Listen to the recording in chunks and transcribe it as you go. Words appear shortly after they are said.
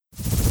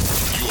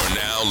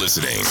now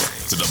listening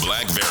to the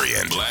Black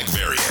Variant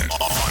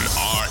on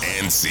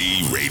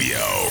RNC Radio.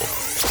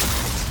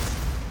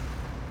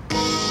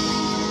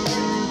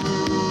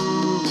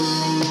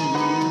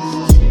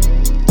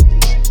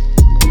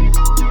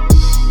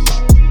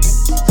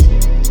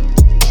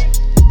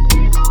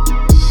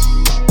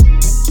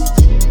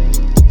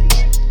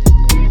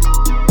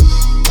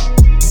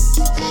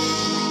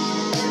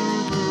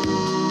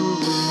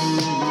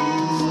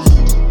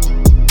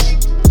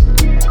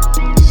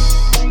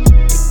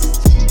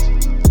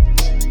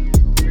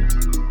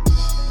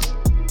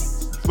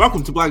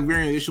 Welcome to Black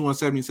Variant issue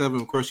 177.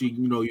 Of course,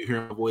 you know you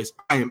hear my voice.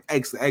 I am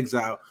X the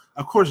Exile.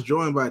 Of course,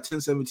 joined by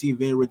 1017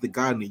 Van with the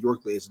God in New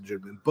York, ladies and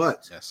gentlemen.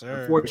 But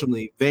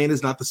unfortunately, Van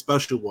is not the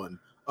special one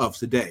of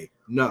today.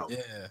 No.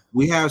 Yeah.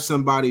 We have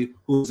somebody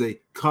who's a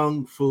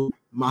Kung Fu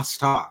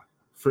master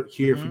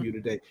here for you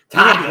today.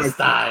 Tiger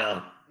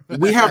style.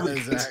 We have the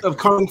exactly. Of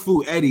Kung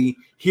Fu Eddie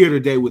here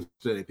today with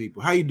today,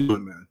 people. How you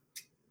doing, man?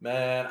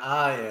 Man,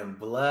 I am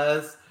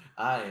blessed.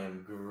 I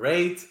am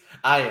great.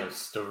 I am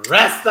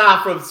stressed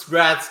out from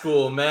grad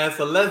school, man.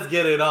 So let's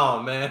get it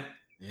on, man.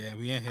 Yeah,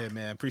 we in here,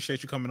 man.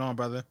 Appreciate you coming on,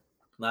 brother.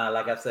 Nah,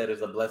 like I said,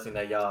 it's a blessing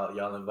that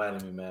y'all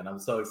invited me, man. I'm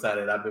so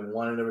excited. I've been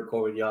wanting to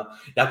record with y'all.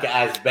 Y'all can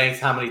ask Banks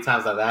how many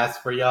times I've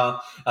asked for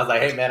y'all. I was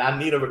like, hey, man, I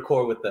need to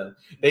record with them.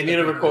 They need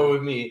to record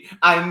with me.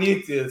 I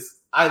need this.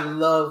 I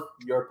love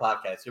your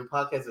podcast. Your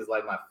podcast is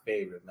like my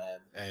favorite, man.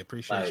 Hey,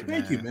 appreciate you,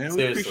 man. Thank you, man.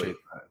 Seriously.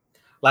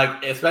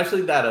 Like,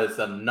 especially that it's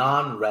a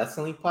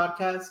non-wrestling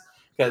podcast.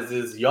 Because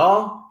it's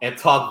y'all and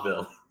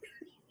Talkville.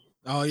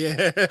 Oh, yeah.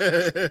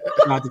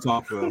 Not the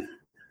Talkville.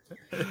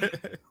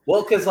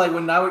 Well, because like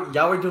when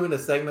y'all were doing the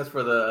segments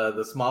for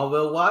the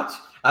Smallville watch,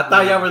 I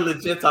thought y'all were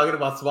legit talking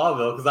about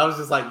Smallville because I was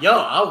just like, yo,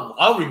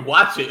 I'll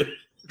rewatch it.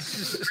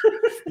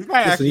 We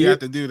might actually have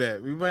to do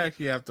that. We might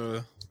actually have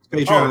to.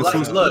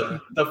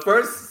 Look, the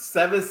first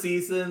 7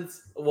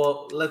 seasons,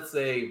 well, let's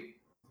say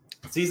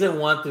season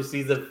 1 through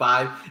season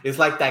 5 is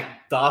like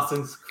that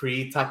Dawson's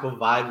Creed type of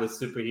vibe with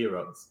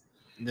superheroes.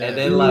 Yeah. And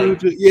then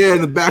like in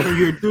the back of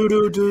your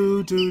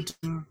do.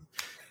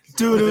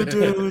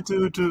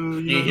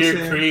 You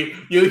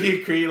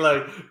hear Creed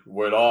like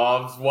with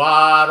arms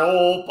wide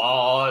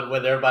open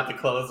when they're about to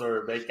close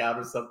or make out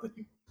or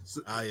something.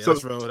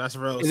 That's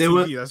real. And then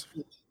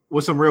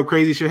with some real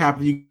crazy shit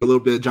happened, you get a little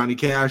bit of Johnny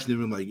Cash, and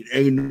then like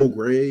ain't no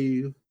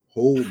grave.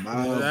 Hold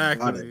my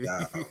body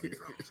down.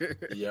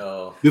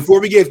 Yo. Before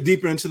we get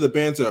deeper into the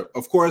banter,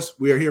 of course,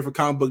 we are here for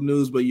comic book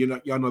news, but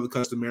y'all know the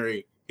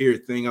customary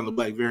thing on the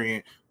Black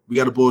Variant. We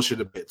got to bullshit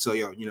a bit, so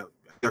y'all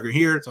can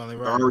hear it.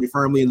 Already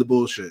firmly in the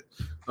bullshit.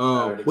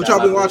 What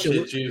y'all been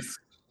watching?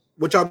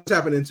 What y'all been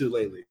tapping into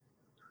lately?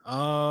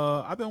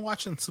 I've been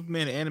watching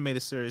Superman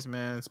animated series,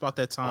 man. It's about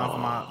that time for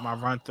my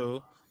run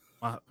through.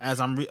 As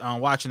I'm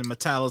watching,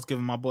 Metallo's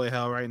giving my boy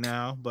hell right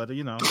now, but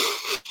we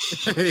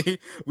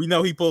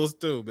know he pulls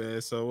through, man.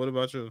 So what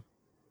about you?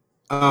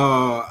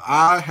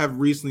 I have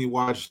recently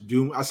watched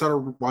Doom. I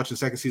started watching the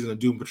second season of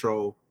Doom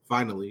Patrol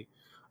finally.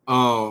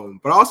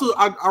 But also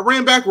I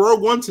ran back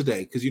Rogue One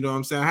today because you know what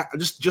I'm saying,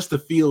 just to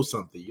feel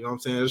something, you know what I'm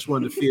saying. I just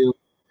wanted to feel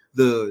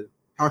the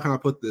how can I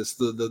put this,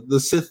 the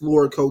Sith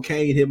Lord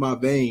cocaine hit my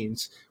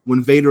veins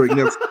when Vader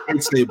ignites the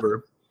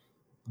lightsaber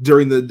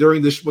during the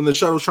when the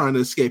shuttle's trying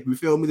to escape. You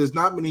feel me? There's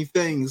not many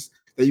things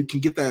that you can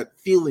get that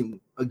feeling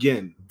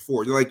again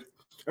for. You're like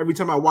every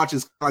time I watch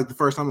it's like the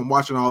first time I'm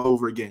watching all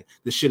over again.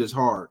 This shit is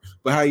hard.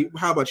 But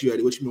how about you,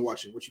 Eddie? What you been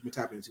watching? What you been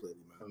tapping into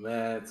lately, man?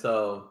 Man,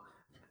 so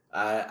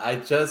I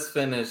just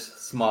finished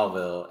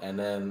Smallville, and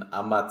then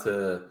I'm about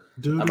to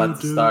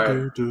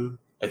start.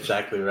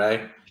 Exactly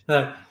right.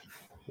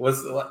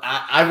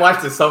 I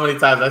watched it so many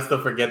times. I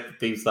still forget the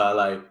theme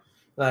song.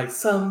 Like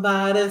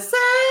somebody save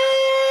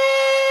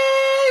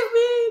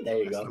me.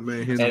 There you go.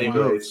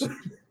 Anyways,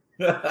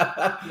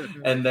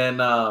 and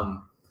then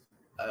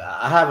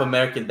I have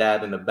American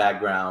Dad in the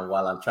background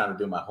while I'm trying to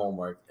do my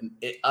homework.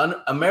 And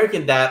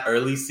American Dad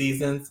early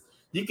seasons,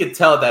 you could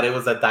tell that it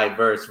was a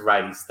diverse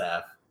writing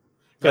staff.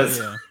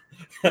 Because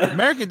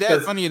American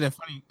Dad funnier than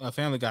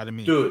Family Guy to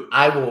me, dude.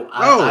 I will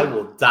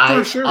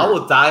die. Sure. I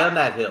will die on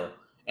that hill,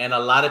 and a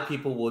lot of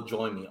people will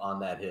join me on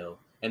that hill.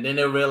 And then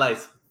they'll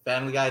realize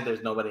Family Guy,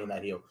 there's nobody in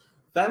that hill.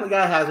 Family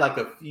Guy has like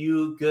a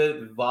few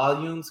good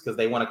volumes because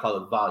they want to call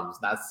it volumes,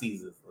 not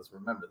seasons. Let's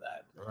remember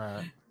that.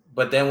 Right.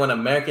 But then when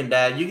American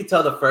Dad, you can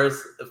tell the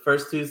first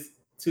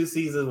two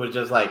seasons were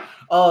just like,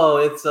 oh,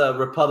 it's a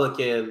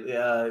Republican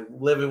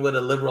living with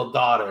a liberal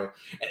daughter,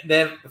 and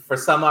then for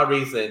some odd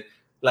reason.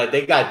 Like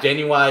they got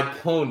Genuine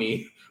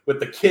Pony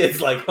with the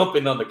kids like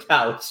humping on the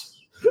couch.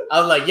 I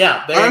was like,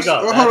 yeah, there you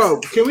go. Hold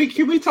on. Can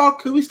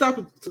we stop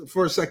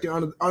for a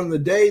second on the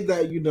day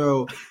that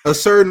a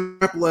certain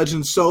rap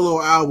legend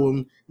solo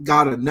album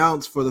got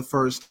announced for the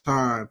first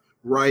time,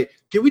 right?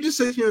 Can we just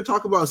sit here and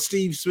talk about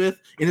Steve Smith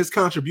and his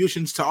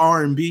contributions to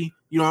R&B?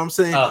 You know what I'm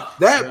saying?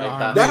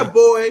 That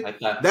boy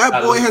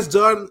has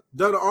done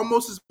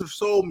almost as much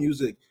soul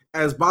music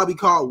as Bobby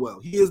Caldwell.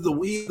 He's the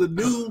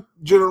new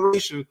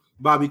generation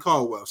Bobby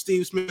Caldwell.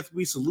 Steve Smith,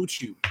 we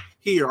salute you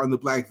here on the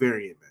Black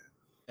Variant, man.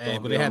 Hey,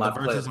 but they had the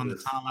verses on the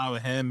timeline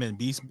with him and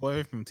Beast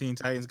Boy from Teen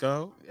Titans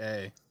Go.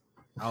 Hey,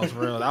 that was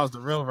real. That was the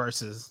real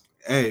verses.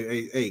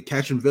 Hey,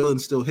 catching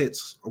villains still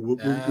hits.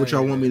 What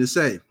y'all want me to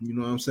say? You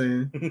know what I'm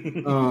saying?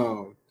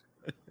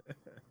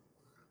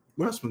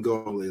 What else been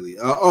going on lately?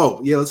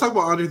 Let's talk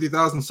about Andre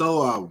 3000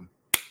 solo album.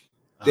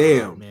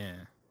 Damn,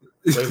 man.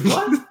 Wait,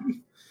 what?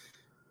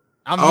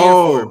 I'm here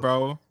for it,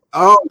 bro.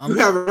 You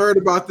haven't heard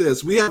about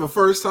this. We have a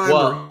first time.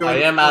 Well,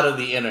 I am out of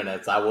the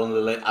internet, so I will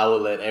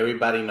let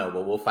everybody know,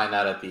 but we'll find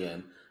out at the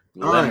end.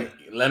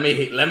 Let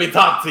me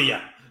talk to you.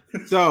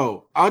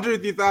 So, Andre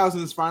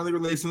 3000 is finally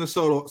releasing a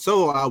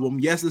solo album.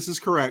 Yes, this is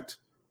correct.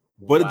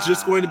 But It's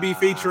just going to be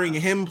featuring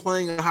him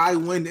playing high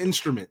wind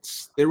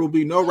instruments. There will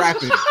be no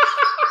rapping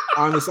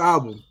on this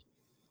album.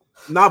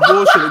 Not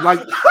bullshit.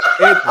 Like,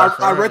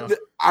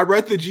 I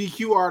read the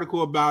GQ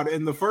article about it,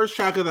 and the first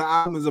track of the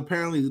album is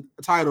apparently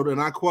titled,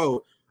 and I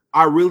quote,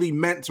 "I really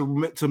meant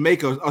to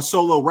make a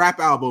solo rap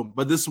album,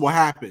 but this is what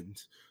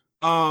happened."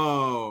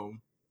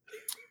 I'm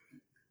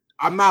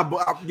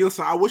not.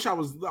 Listen, I wish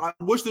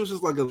this was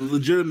just like a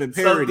legitimate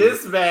parody. So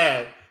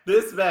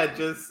this man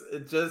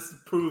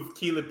just proved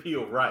Key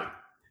Peele right.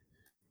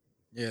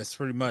 Yeah, it's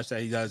pretty much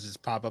that he does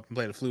just pop up and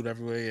play the flute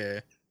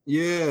everywhere.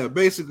 Yeah,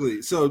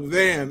 basically. So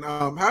Van,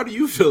 how do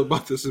you feel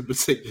about this in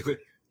particular?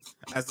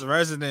 As the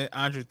resident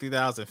Andre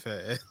 3000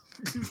 fan,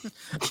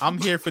 I'm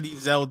here for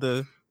these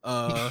Zelda.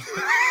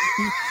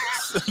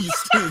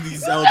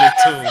 These Zelda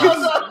tunes.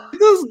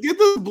 Get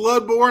this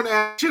Bloodborne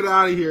ass shit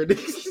out of here.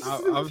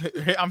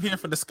 I'm here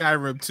for the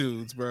Skyrim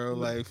tunes, bro.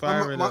 Like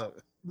fire it up.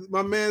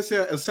 My man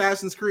said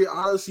Assassin's Creed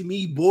Odyssey,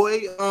 me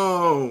boy.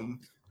 I'm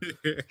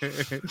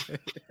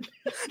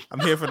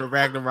here for the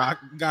Ragnarok.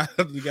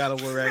 You gotta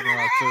wear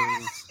Ragnarok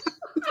tunes.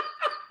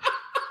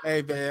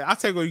 Hey man, I'll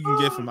take what you can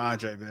get from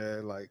Andre,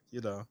 man. Like,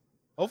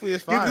 hopefully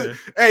it's fire.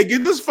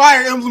 Get this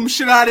Fire Emblem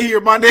shit out of here,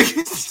 my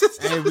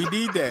niggas. Hey, we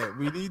need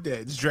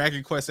that. It's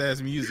Dragon Quest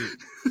ass music.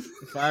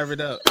 Fire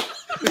it up.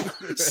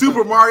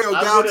 Super Mario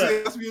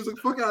Galaxy ass music.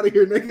 Fuck out of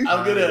here, nigga.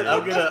 I'm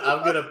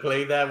gonna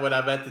play that when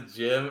I'm at the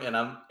gym and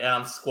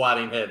I'm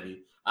squatting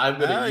heavy. I'm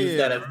gonna use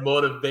that as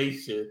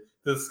motivation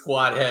to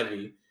squat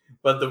heavy.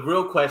 But the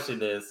real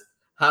question is,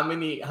 how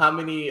many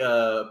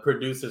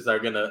producers are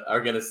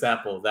gonna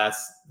sample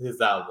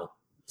his album?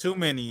 Too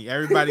many.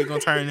 Everybody gonna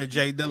turn into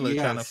Jay Dilla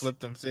trying to flip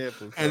them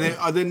samples. And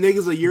then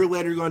niggas a year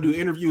later gonna do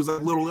interviews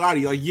like Lil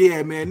Yachty, like,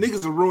 yeah, man,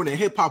 niggas are ruining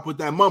hip hop with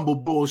that mumble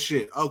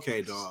bullshit.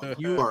 Okay, dog,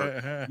 you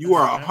are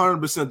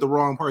 100% the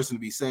wrong person to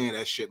be saying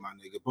that shit, my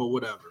nigga. But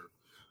whatever.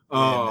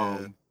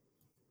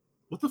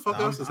 What the fuck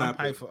else is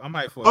happening? I'm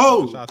hyped for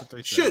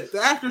it. Shit,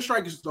 the actor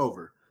strike is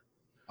over.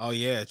 Oh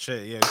yeah,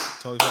 shit, yeah,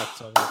 totally forgot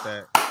to talk about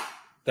that.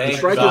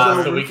 Thank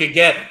God,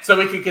 so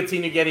we could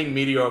continue getting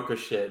mediocre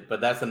shit, but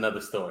that's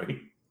another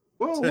story.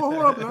 Hold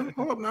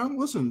up now.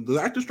 Listen,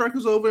 the actor strike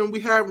is over,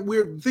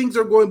 and things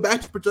are going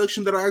back to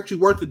production that are actually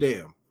worth a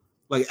damn.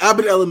 Like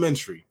Abbott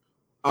Elementary.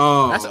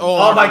 That's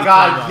oh my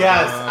God,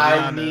 yes,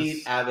 I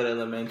need Abbott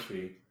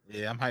Elementary.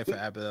 Yeah, I'm hyped for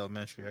Abbott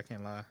Elementary. I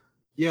can't lie.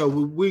 Yeah,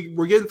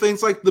 we're getting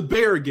things like The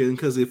Bear again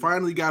because they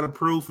finally got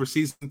approved for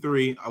season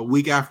 3 a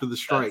week after the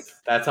strike.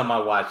 That's on my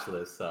watch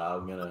list, so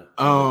I'm gonna.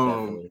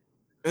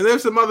 And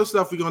there's some other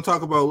stuff we're gonna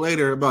talk about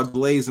later about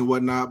delays and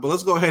whatnot. But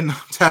let's go ahead and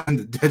tap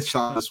into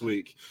Deadshot this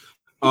week.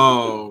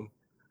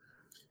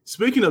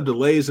 Speaking of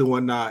delays and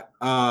whatnot,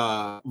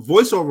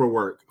 voiceover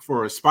work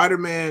for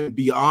Spider-Man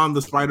Beyond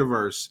the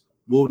Spider-Verse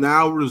will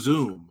now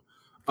resume.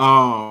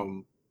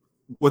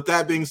 With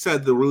that being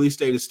said, the release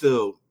date is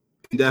still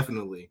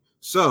indefinitely.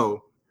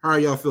 So, how are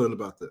y'all feeling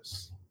about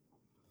this?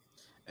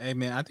 Hey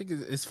man, I think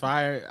it's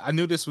fire. I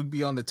knew this would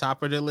be on the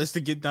top of their list to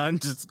get done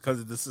just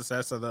because of the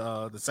success of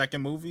the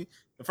second movie,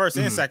 the first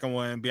and second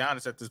one. Be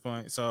honest at this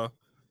point, so.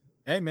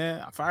 Hey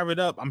man, fire it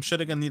up. I'm sure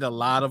they're gonna need a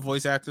lot of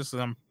voice actors, so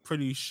I'm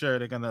pretty sure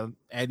they're gonna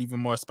add even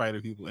more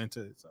Spider people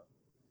into it. So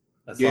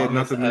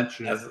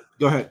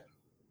Go ahead.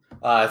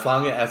 As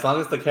long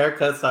as the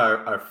haircuts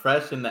are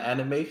fresh in the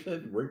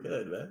animation, we're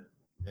good, man.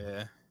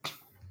 Yeah.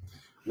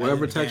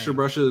 Whatever texture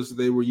brushes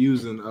they were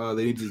using,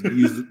 they need to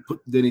use.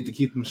 They need to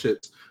keep them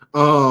shits.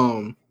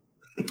 I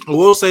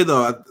will say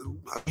though,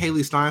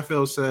 Haley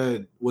Steinfeld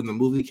said when the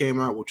movie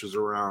came out, which was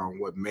around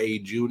May,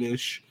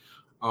 June-ish.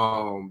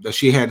 That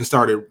she hadn't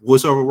started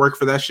voiceover work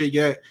for that shit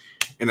yet,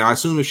 and I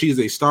assume if she's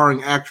a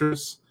starring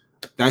actress,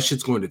 that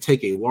shit's going to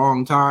take a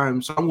long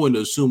time. So I'm going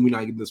to assume we're not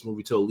getting this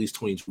movie till at least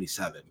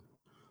 2027.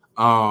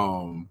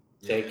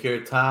 Take your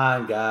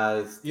time,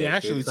 guys.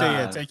 Take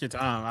your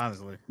time.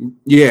 Honestly,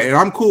 yeah, and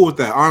I'm cool with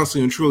that.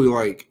 Honestly and truly,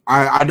 like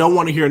I don't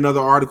want to hear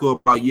another article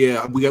about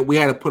we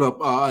had to put up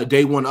a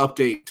day one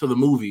update to the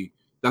movie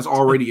that's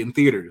already in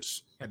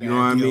theaters. You know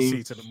what I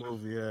mean? To the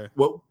movie, yeah.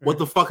 What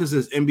the fuck is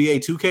this NBA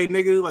 2K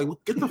nigga? Like,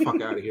 get the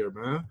fuck out of here,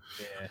 man.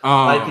 Yeah.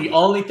 Like the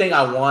only thing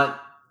I want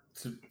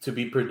to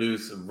be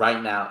produced right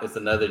now is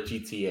another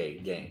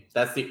GTA game.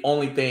 That's the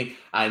only thing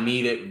I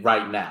need it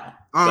right now.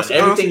 But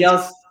everything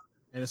else,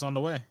 and it's on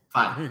the way.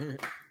 Fine.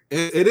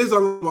 It is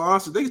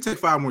honestly. They can take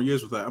 5 more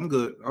years with that. I'm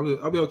good.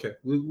 I'll be okay.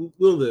 We'll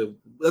live.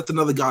 That's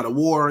another God of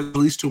War. At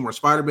least 2 more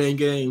Spider-Man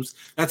games.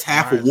 That's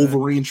half a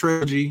Wolverine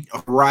trilogy.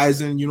 A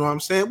Horizon. You know what I'm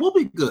saying? We'll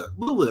be good.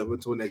 We'll live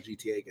until the next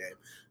GTA game.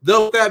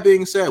 Though with that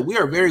being said, we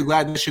are very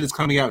glad this shit is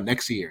coming out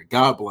next year.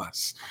 God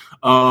bless.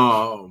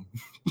 I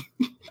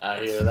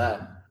hear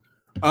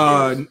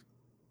that.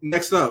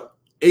 Next up,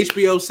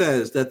 HBO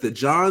says that the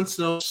Jon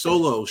Snow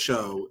solo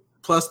show,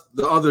 plus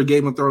the other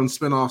Game of Thrones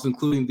spinoffs,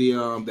 including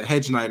the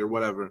Hedge Knight or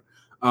whatever,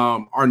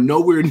 are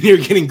nowhere near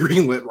getting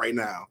greenlit right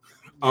now.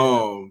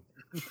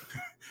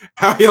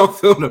 How y'all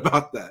feeling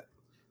about that?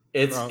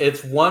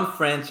 It's one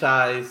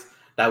franchise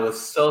that was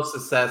so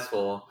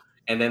successful,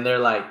 and then they're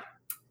like,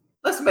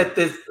 let's make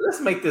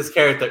this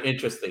character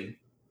interesting.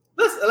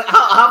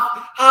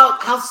 How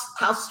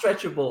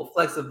stretchable,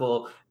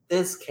 flexible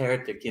this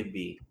character can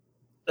be.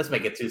 Let's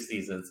make it 2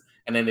 seasons,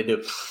 and then they do.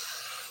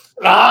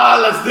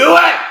 Let's do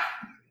it.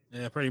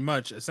 Yeah, pretty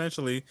much,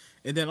 essentially.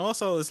 And then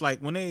also, it's like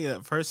when they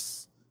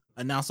first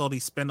announced all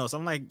these spinoffs,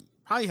 I'm like,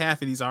 probably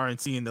half of these aren't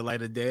seeing the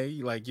light of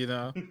day. Like, you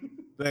know,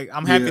 like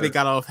I'm happy they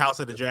got off House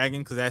of the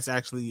Dragon because that's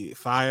actually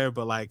fire.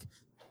 But like,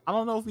 I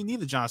don't know if we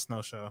need a Jon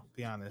Snow show. To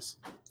be honest.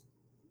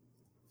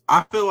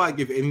 I feel like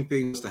if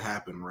anything was to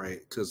happen, right?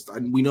 Because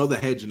we know the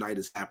Hedge Knight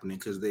is happening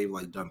because they've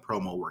like done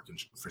promo work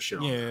for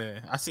sure.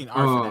 Yeah, I seen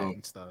art for that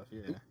and stuff.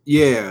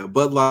 Yeah,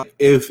 but like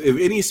if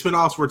any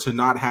spinoffs were to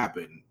not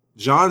happen,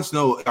 Jon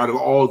Snow out of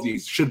all of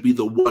these should be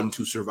the one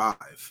to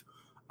survive.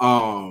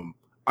 I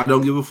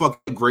don't give a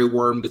fuck if Grey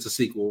Worm gets a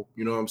sequel.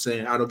 You know what I'm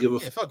saying? I don't give a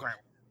fuck Grey Worm.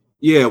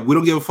 Yeah, we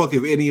don't give a fuck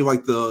if any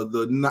like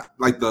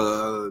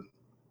the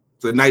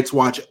Night's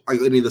Watch, like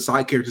any of the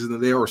side characters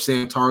in there, or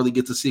Sam Tarly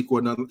gets a sequel,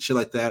 and shit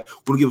like that.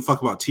 We don't give a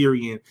fuck about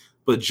Tyrion,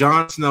 but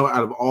Jon Snow,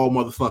 out of all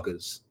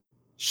motherfuckers,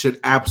 should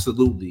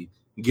absolutely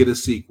get a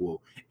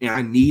sequel. And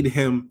I need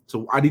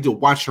to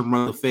watch him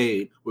run the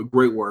fade with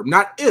Grey Worm.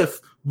 Not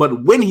if,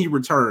 but when he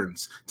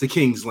returns to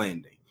King's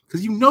Landing,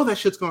 because you know that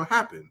shit's gonna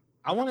happen.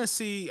 I want to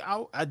see.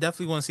 I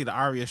definitely want to see the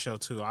Arya show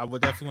too. I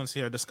would definitely want to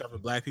see her discover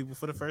Black people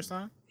for the first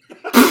time.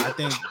 I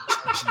think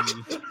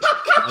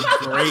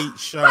a great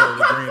show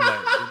to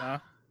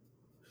greenlight,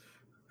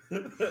 you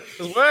know.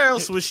 Because where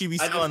else would she be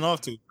selling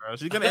off to, bro?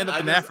 She's gonna end up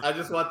in Africa. I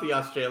just want the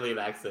Australian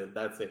accent.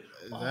 That's it.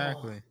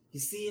 Exactly. Oh, you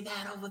see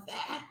that over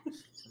there?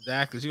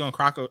 Exactly. She's gonna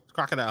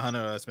crocodile hunter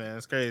us, man.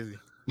 It's crazy.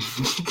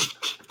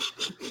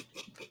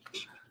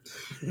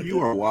 You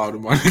are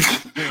wild, man.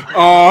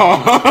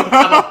 I'm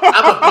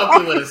a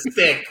puppy with a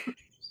stick.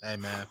 Hey,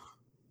 man.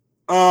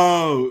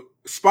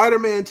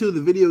 Spider-Man 2,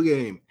 the video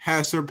game,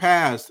 has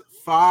surpassed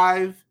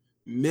 5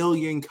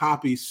 million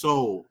copies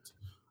sold.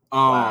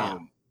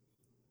 Wow.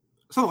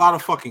 It's a lot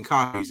of fucking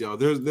copies, yo.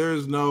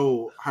 There's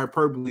no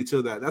hyperbole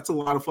to that. That's a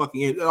lot of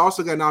fucking. It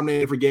also got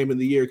nominated for Game of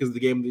the Year because the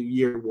Game of the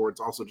Year awards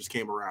also just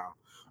came around.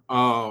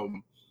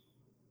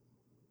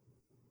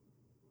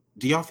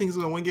 Do y'all think it's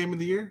gonna win Game of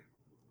the Year?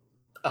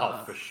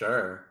 Oh, for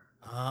sure.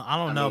 I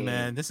don't know,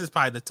 man. This is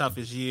probably the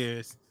toughest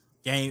years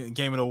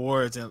game of the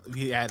awards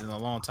we had in a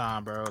long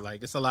time, bro.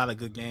 Like, it's a lot of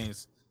good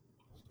games.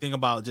 Think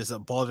about just a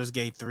Baldur's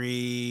Gate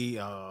 3.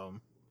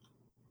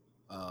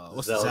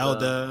 What's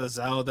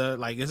Zelda?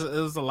 Like, it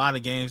was a lot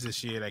of games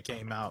this year that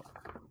came out.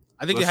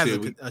 I think it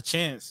has a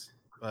chance,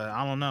 but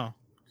I don't know.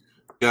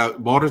 Yeah,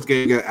 Baldur's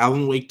Gate. We got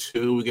Alan Wake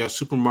 2. We got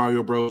Super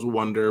Mario Bros.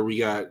 Wonder. We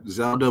got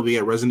Zelda. We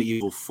got Resident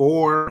Evil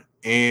 4,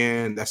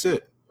 and that's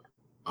it.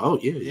 Oh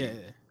yeah.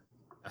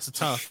 That's a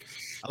tough.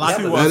 A lot of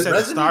people said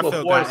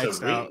Starfield got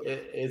X'd out.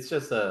 It's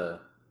just a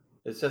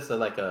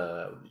like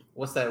a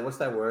what's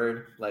that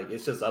word? Like,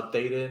 it's just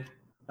updated.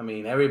 I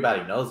mean,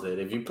 everybody knows it.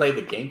 If you play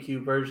the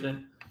GameCube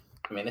version,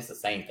 I mean, it's the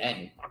same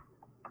thing.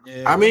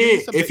 Yeah, I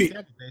mean, if you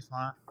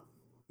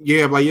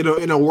but you know,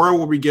 in a world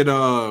where we get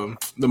the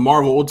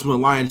Marvel Ultimate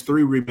Alliance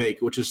 3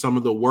 remake, which is some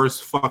of the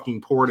worst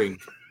fucking porting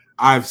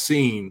I've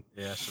seen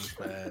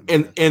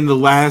in the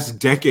last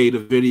decade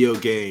of video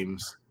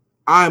games,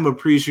 I'm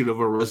appreciative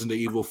of Resident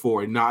Evil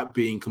 4 not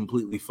being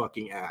completely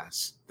fucking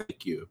ass.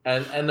 Thank you.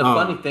 And the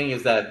funny thing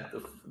is that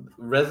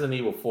Resident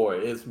Evil 4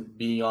 is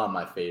beyond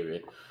my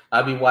favorite.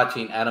 I've been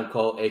watching Adam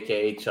Cole,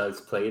 aka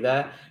Chugs, play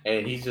that,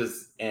 and he's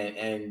just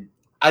and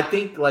I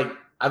think, like,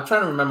 I'm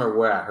trying to remember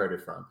where I heard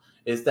it from.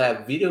 Is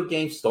that video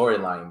game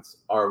storylines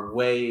are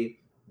way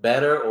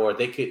better, or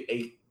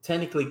they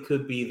technically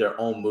could be their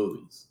own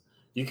movies.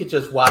 You could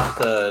just watch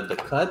the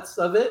cuts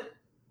of it,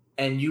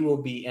 and you will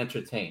be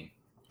entertained.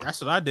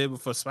 That's what I did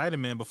before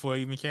Spider-Man, before it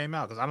even came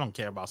out, because I don't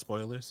care about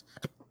spoilers.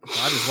 So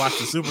I just watched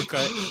the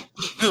supercut.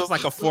 It was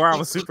like a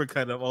 4-hour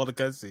supercut of all the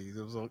cutscenes.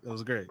 It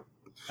was great.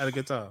 I had a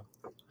good time.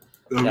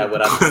 Yeah,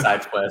 without the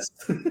side quest.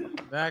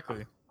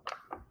 Exactly.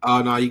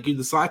 No,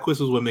 the side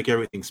quest is what make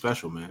everything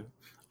special, man.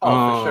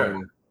 Oh, for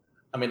sure.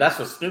 I mean, that's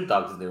what Snoop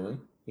Dogg's doing.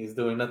 He's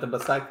doing nothing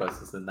but side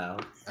quests now.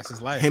 That's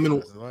his life. Him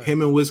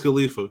and Wiz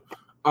Khalifa.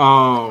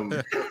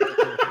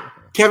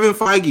 Kevin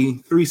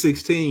Feige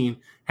 316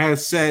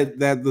 has said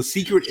that the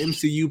secret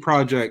MCU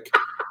project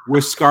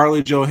with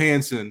Scarlett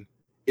Johansson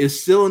is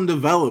still in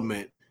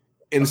development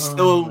and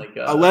still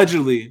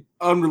allegedly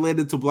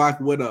unrelated to Black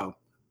Widow.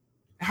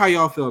 How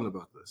y'all feeling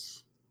about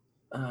this?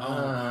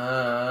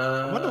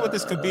 I wonder what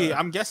this could be.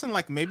 I'm guessing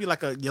like maybe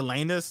like a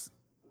Yelena's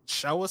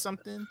show or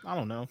something. I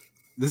don't know.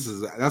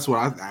 That's what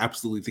I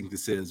absolutely think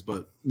this is.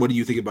 But what do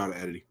you think about it,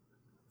 Eddie?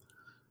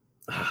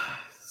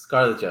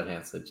 Scarlett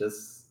Johansson,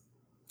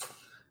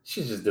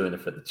 she's just doing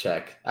it for the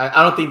check.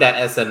 I don't think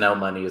that SNL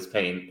money is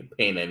paying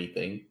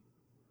anything.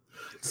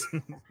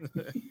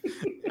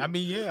 I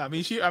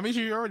mean, she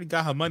already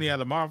got her money out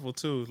of Marvel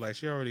too. Like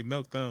she already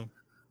milked them.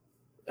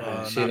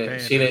 She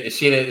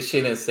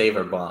didn't save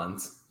her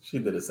bonds. She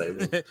didn't save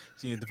them.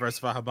 She didn't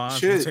diversify her bonds.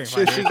 She got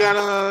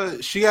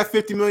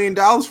 $50 million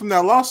from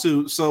that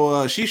lawsuit,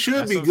 so she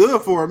should be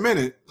good for a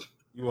minute.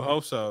 You will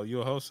hope so.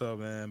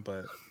 Man.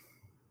 But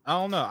I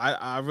don't know.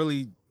 I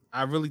really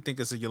think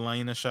it's a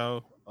Yelena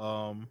show.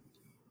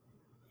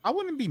 I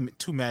wouldn't be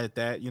too mad at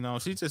that. You know,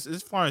 she's just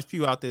as far as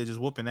Pew out there just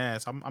whooping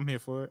ass. I'm here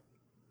for it.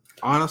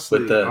 Honestly,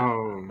 with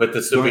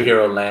the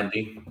superhero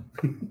landing.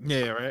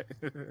 Yeah, right.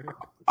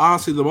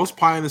 Honestly, the most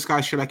pie in the sky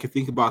shit I can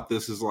think about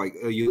this is like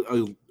a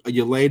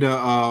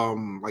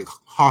Yelena, like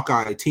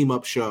Hawkeye team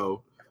up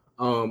show,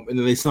 and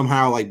then they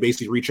somehow like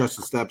basically retrace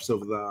the steps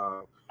of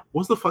the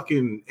what's the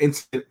fucking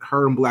incident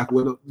her and Black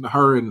Widow,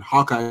 her and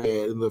Hawkeye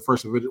had in the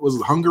first video? Was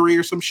it Hungary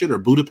or some shit or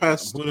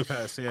Budapest?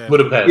 Budapest.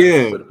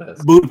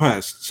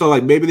 So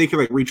like maybe they could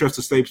like retrace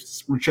the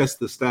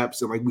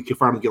steps, and like we can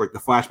finally get like the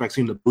flashback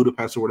scene to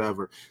Budapest or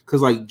whatever.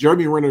 Because like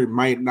Jeremy Renner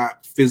might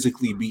not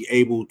physically be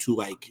able to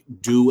like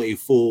do a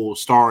full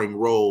starring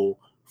role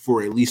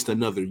for at least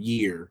another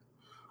year.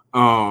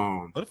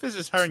 What if it's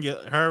just her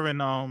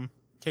and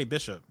Kate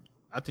Bishop?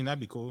 I think that'd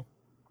be cool.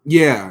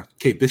 Yeah,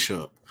 Kate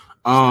Bishop.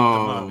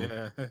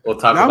 We'll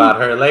talk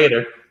about her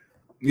later.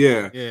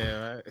 Yeah.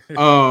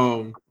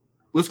 Right.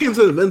 Let's get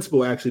into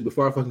Invincible actually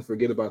before I fucking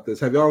forget about this.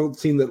 Have y'all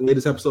seen the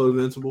latest episode of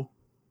Invincible?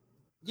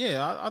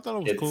 Yeah, I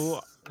thought it was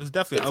cool. It was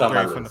definitely an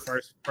upgrade from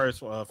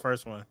the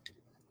first one.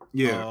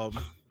 Yeah.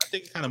 I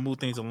think it kind of moved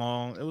things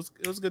along. It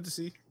was good to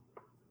see.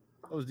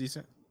 It was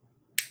decent.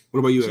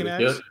 What about you,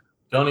 Eddie?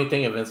 The only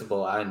thing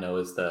Invincible I know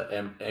is the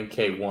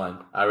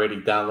MK1. I already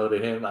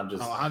downloaded him. I'm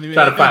just trying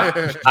to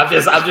find. I'm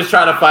just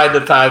trying to find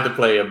the time to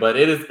play it, but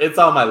it's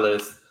on my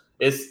list.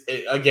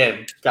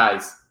 Again,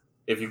 guys.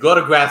 If you go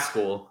to grad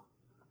school,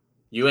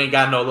 you ain't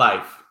got no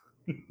life.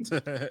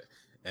 It'd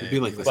be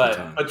like this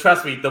but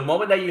trust me, the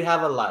moment that you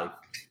have a life,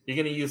 you're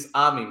gonna use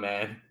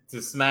Omni-Man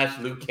to smash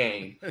Liu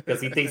Kang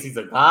because he thinks he's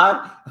a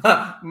god.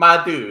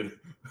 My dude,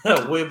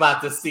 we're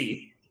about to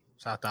see.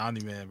 Shout out to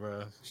Omni-Man,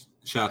 bro.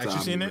 Shout out to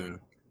Omni-Man. Seen it?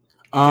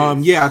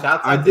 Yeah,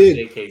 I did.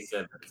 J.K.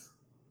 Simmons.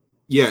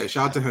 Yeah,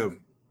 shout out to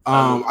him.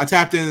 I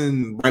tapped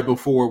in right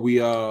before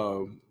we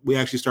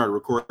actually started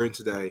recording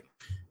today,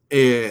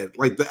 and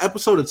like the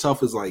episode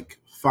itself is like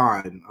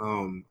fine.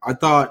 I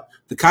thought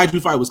the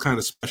kaiju fight was kind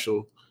of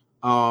special,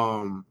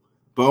 but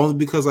only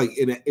because like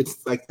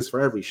it's like this for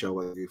every show.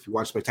 Like if you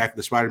watch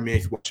Spectacular Spider-Man,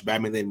 if you watch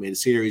Batman the Animated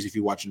Series, if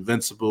you watch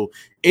Invincible,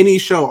 any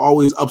show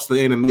always ups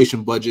the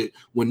animation budget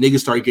when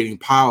niggas start getting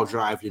pile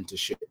drived into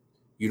shit.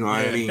 You know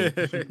what I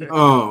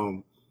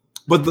mean?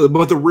 But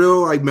the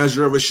real like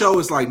measure of a show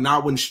is like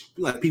not when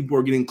like people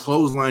are getting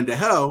clotheslined to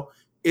hell.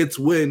 It's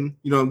when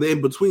the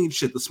in between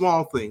shit, the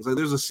small things. Like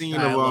there's a scene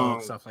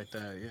of stuff like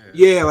that.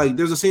 Yeah, like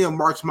there's a scene of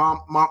Mark's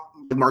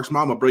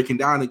mama breaking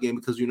down again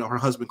because her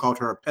husband called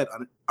her a pet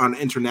on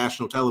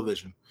international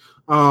television.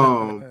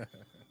 And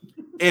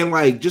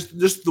like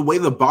just the way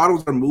the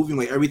bottles are moving,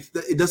 like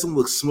everything, it doesn't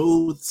look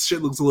smooth.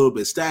 Shit looks a little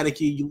bit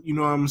staticky. You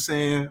know what I'm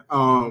saying?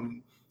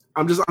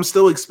 I'm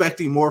still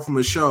expecting more from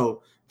a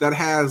show that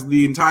has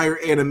the entire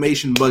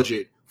animation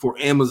budget for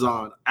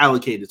Amazon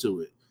allocated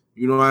to it.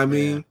 You know what I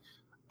mean?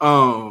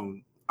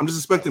 I'm just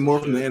expecting more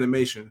from the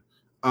animation.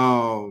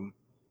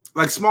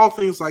 Like small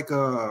things like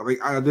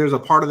there's a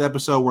part of the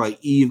episode where like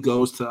Eve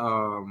goes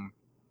to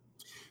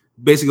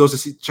basically goes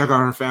to check out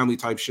her family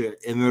type shit,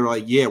 and they're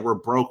like, yeah, we're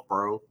broke,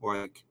 bro.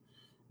 Like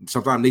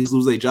sometimes niggas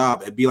lose their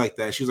job and be like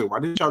that. She's like,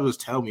 why didn't y'all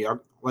just tell me?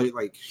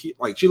 She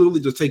literally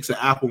just takes an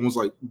apple and was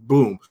like,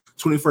 boom,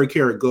 24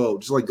 karat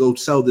gold. Just like go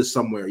sell this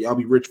somewhere. Y'all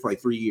be rich for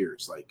like 3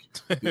 years. Like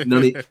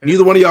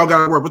neither one of y'all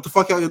got to work. What the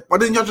fuck? Why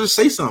didn't y'all just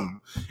say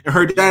something? And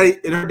her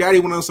daddy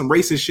went on some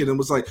racist shit and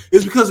was like,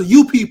 it's because of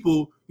you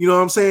people. You know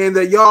what I'm saying?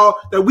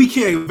 That we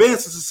can't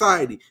advance in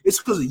society. It's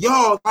because of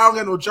y'all. I don't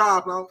got no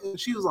job. And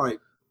she was like,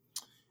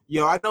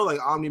 yo, I know like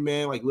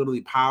Omni-Man like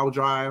literally pile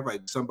drive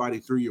like somebody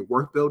through your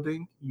work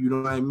building. You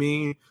know what I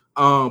mean?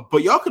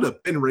 But y'all could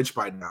have been rich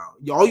by now.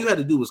 All you had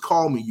to do was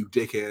call me, you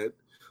dickhead.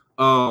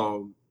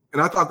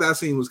 And I thought that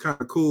scene was kind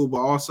of cool, but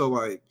also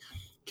like,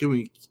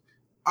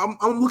 I'm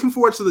looking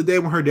forward to the day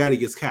when her daddy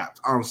gets capped,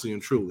 honestly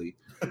and truly.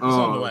 It's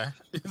on the way.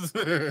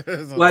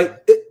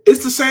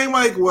 It's the same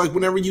like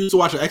whenever you used to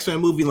watch an X-Men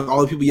movie, like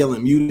all the people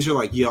yelling mutants, you're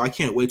like, yo, I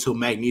can't wait till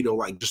Magneto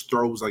like just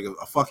throws like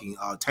a fucking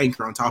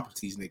tanker on top of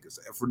these niggas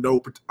for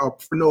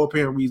no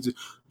apparent reason,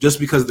 just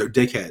because they're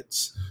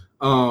dickheads.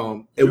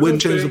 It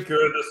wouldn't change.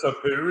 You're the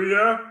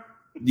superior.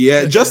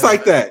 Yeah, just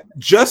like that.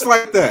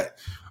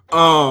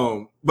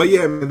 But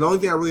yeah, man, the only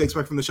thing I really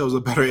expect from the show is a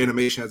better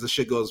animation as the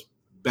shit goes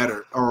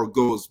better or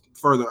goes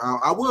further out.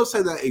 I will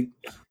say that it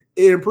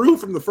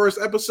improved from the first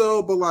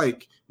episode, but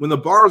like when the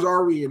bar's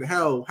already in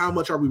hell, how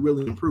much are we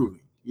really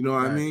improving? You know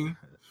what I mean?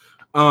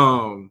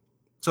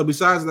 So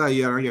besides that,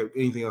 yeah, I don't get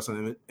anything else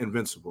on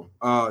Invincible.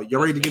 You're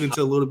ready to get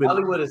into a little bit.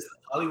 Hollywood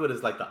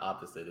is like the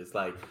opposite. It's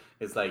like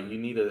you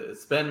need to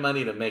spend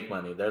money to make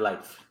money. They're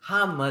like,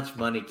 how much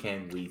money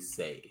can we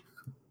save?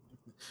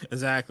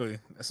 Exactly.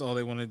 That's all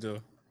they want to do.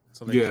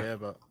 That's all they care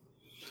about.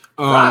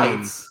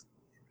 Right.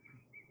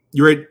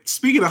 You're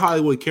speaking of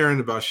Hollywood caring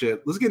about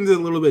shit. Let's get into a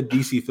little bit of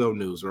DC film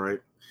news, all right?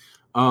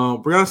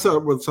 We're gonna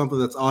start with something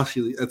that's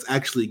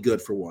actually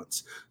good for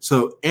once.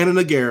 So Anna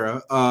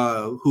Nogueira,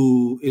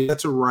 who is set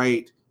to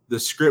write the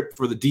script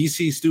for the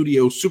DC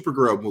Studio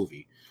Supergirl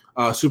movie,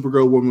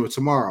 Supergirl Woman of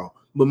Tomorrow.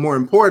 But more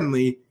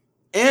importantly,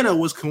 Anna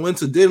was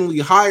coincidentally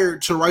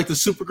hired to write the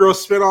Supergirl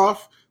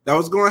spinoff that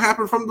was going to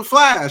happen from The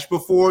Flash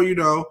before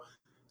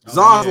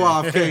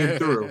Zaslav came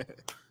through.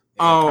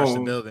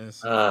 The buildings.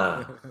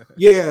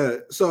 Yeah,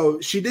 so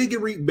she did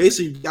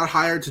basically got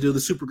hired to do the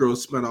Supergirl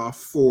spinoff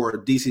for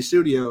DC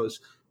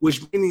Studios,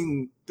 which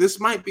meaning this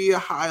might be a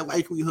high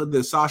likelihood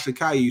that Sasha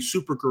Calle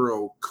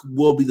Supergirl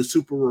will be the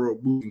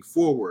Supergirl moving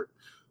forward.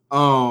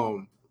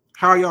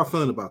 How are y'all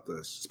feeling about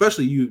this?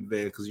 Especially you,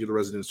 Van, because you're the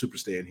resident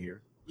superstar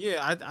here.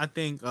 Yeah, I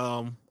think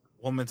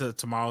Woman to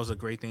Tomorrow is a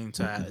great thing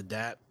to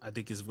adapt. I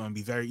think it's going to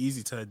be very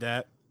easy to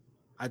adapt.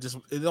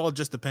 It all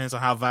just depends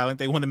on how violent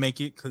they want to make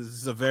it, because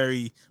it's a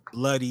very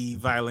bloody,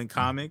 violent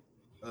comic.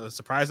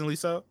 Surprisingly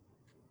so.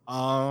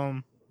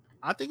 I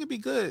think it'd be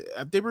good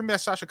if they bring back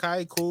Sasha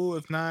Calle. Cool.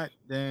 If not,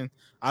 then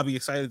I'll be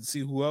excited to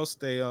see who else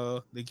they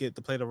get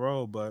to play the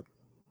role. But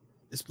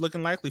it's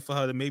looking likely for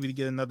her to maybe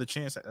get another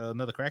chance,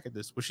 another crack at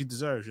this, which she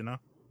deserves.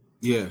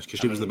 Yeah, because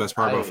she was the best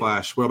part about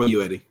Flash. What about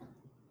you, Eddie?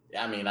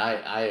 I mean,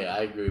 I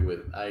agree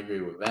with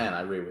Van.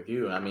 I agree with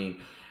you. I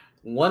mean,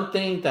 one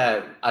thing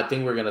that I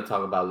think we're going to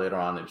talk about later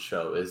on in the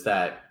show is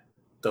that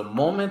the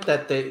moment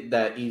that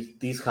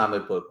these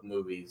comic book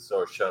movies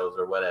or shows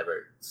or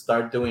whatever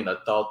start doing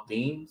adult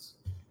themes,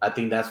 I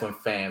think that's when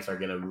fans are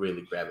going to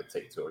really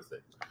gravitate towards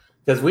it.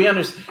 Because we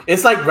understand,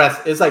 it's like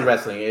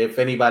wrestling. If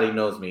anybody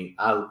knows me,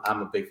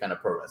 I'm a big fan of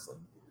pro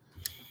wrestling.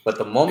 But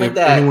the moment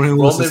that anyone who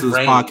listens to this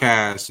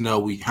podcast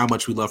know how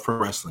much we love pro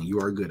wrestling, you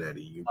are good,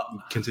 Eddie. You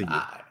continue.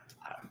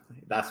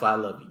 That's why I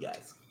love you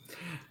guys.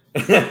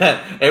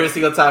 Every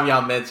single time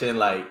y'all mention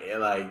like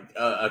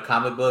a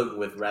comic book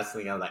with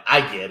wrestling, I'm like,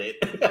 I get it.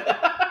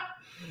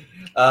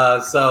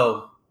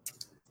 So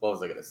what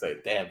was I gonna say?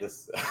 Damn,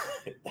 this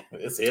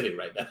it's hitting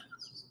right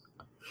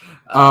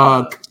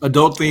now.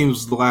 Adult themes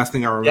is the last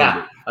thing I remember.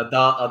 Yeah,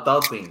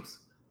 adult themes.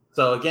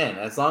 So again,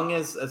 as long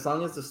as the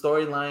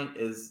storyline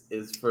is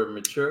for a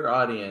mature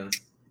audience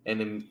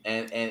and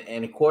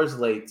it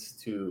correlates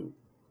to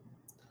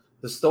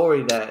the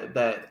story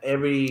that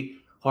every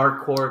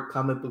hardcore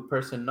comic book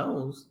person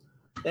knows,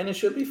 then it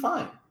should be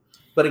fine.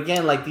 But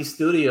again, like these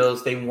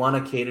studios, they want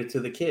to cater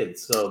to the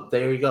kids. So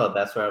there you go.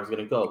 That's where I was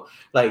gonna go.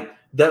 Like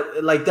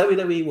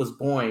WWE was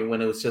born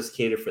when it was just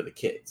catered for the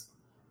kids.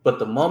 But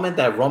the moment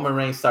that Roman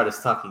Reigns started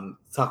talking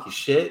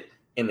shit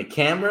in the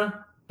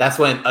camera, that's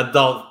when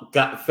adult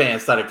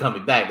fans started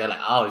coming back. They're like,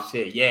 "Oh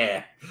shit,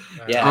 yeah."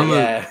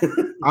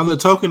 On the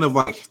token of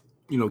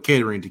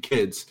catering to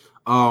kids,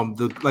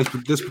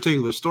 this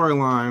particular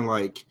storyline,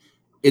 like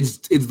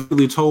it's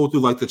really told through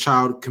like the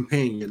child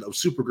companion of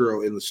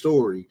Supergirl in the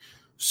story.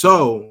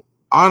 So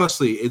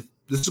honestly,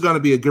 this is going to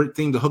be a great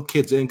thing to hook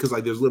kids in because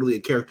like there's literally a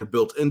character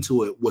built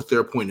into it with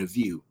their point of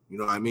view. You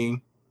know what I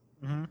mean?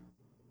 Mm-hmm.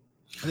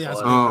 Yeah,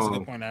 that's a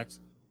good point, X.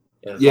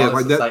 Yeah,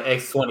 like that. Like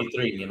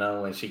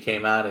X-23, when she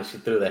came out and she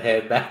threw the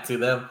head back to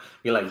them,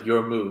 you're like,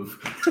 your move.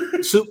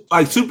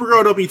 Like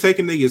Supergirl don't be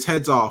taking niggas'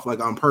 heads off like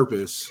on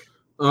purpose.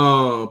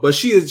 But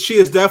she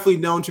is definitely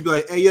known to be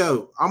like, hey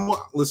yo,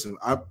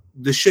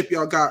 the ship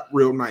y'all got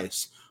real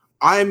nice.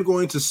 I am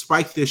going to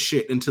spike this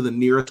shit into the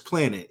nearest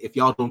planet if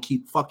y'all don't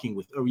y'all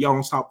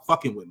don't stop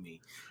fucking with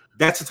me.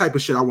 That's the type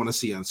of shit I want to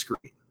see on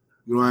screen.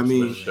 You know what I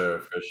mean?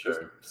 For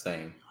sure.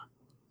 Same.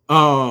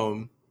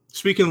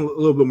 Speaking a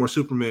little bit more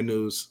Superman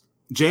news,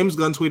 James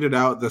Gunn tweeted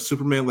out that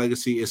Superman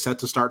Legacy is set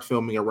to start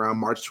filming around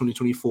March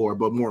 2024,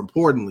 but more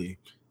importantly,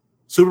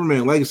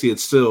 Superman Legacy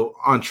is still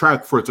on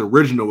track for its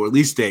original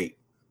release date.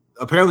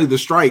 Apparently, the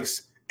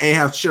strikes ain't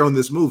have shit on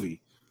this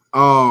movie.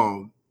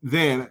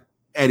 Then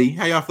Eddie,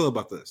 how y'all feel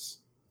about this?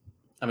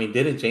 I mean,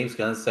 didn't James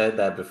Gunn said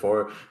that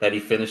before that he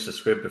finished the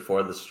script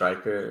before the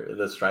strike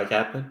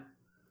happened?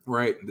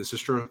 Right, this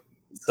is true.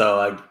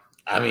 So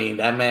I mean,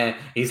 that man,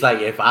 he's like,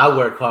 if I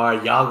work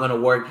hard, y'all gonna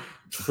work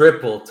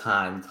triple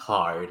times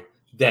hard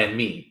than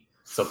me.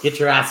 So get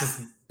your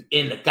asses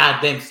in the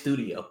goddamn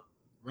studio.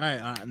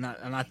 Right, and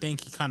I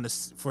think he kind of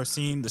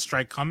foreseen the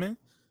strike coming,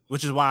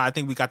 which is why I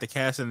think we got the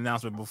casting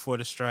announcement before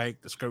the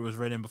strike. The script was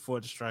written before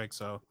the strike,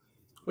 so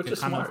which is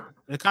smart.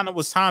 It kind of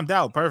was timed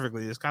out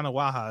perfectly. It's kind of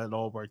wild how it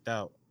all worked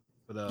out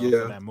for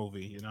that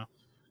movie,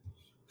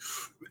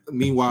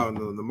 Meanwhile,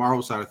 on the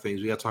Marvel side of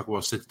things, we got to talk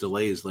about 6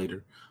 delays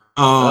later.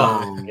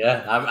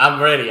 Yeah,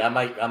 I'm ready. I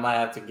might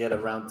have to get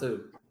around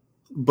too.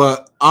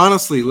 But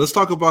honestly, let's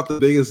talk about the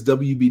biggest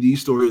WBD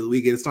story of the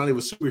week. It's not even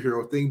a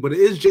superhero thing, but it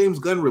is James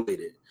Gunn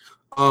related.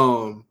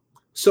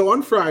 So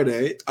on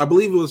Friday, I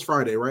believe it was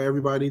Friday, right?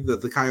 Everybody,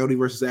 the Coyote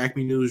versus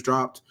Acme news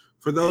dropped.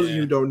 For those of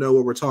you who don't know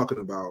what we're talking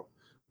about,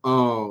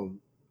 on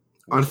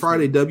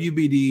Friday,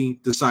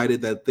 WBD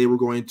decided that they were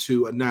going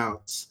to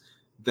announce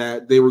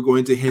that they were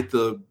going to hit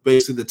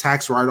basically the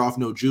tax write-off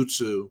no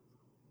jutsu,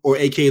 or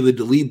aka the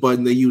delete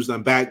button they used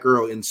on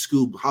Batgirl and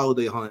Scoob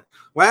Holiday Hunt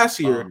last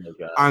year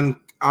on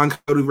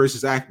Coyote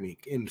versus Acme.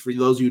 And for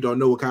those of you who don't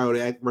know what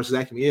Coyote versus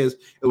Acme is,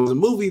 it was a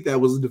movie that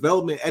was in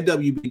development at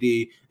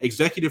WBD,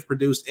 executive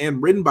produced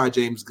and written by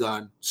James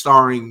Gunn,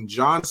 starring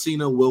John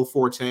Cena, Will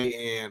Forte,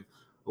 and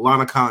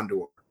Lana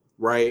Condor.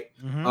 Right?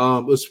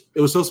 Mm-hmm.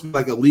 It was supposed to be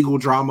like a legal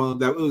drama.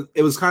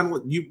 It was kind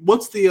of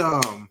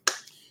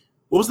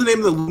what was the name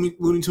of the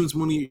Looney Tunes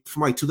movie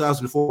from like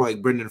 2004,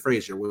 like Brendan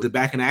Fraser? Was it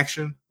Back in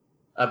Action?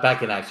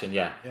 Back in Action,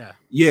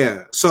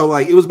 yeah. So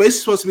like it was basically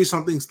supposed to be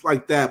something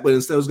like that, but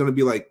instead it was going to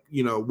be like,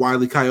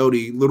 Wile E.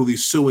 Coyote literally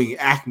suing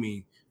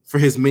Acme for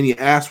his many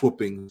ass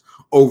whoopings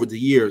over the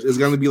years. It was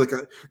going to be like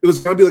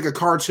a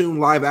cartoon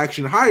live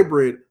action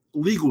hybrid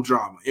legal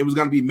drama. It was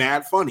going to be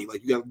mad funny.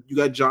 Like you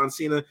got John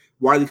Cena,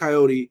 Wile E.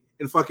 Coyote,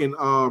 and fucking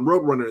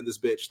Roadrunner in this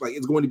bitch. Like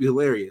it's going to be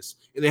hilarious.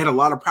 And they had a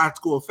lot of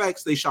practical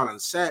effects. They shot on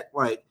set.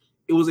 Like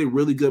it was a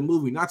really good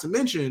movie. Not to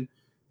mention,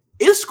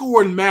 it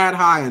scored mad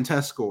high on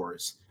test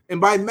scores. And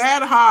by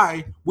mad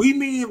high, we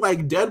mean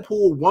like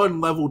Deadpool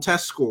 1 level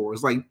test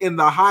scores, like in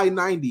the high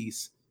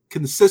 90s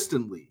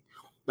consistently.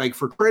 Like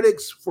for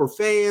critics, for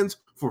fans,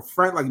 for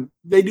friends, like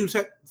they do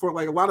for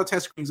like a lot of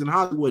test screens in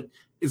Hollywood.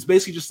 It's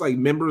basically just like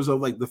members of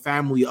like the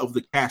family of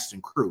the cast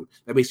and crew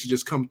that basically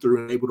just come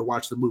through and able to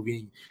watch the movie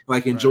and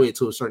like enjoy it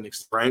to a certain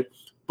extent, right?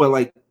 But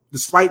like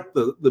despite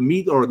the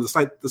meat or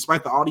despite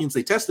the audience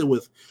they tested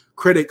with,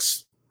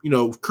 critics,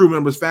 crew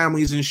members,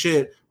 families and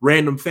shit,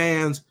 random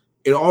fans,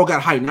 it all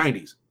got high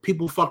 90s.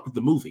 People fucked with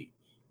the movie.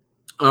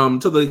 To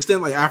the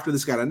extent like after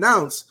this got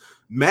announced,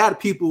 mad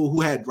people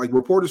who had like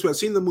reporters who had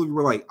seen the movie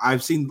were like,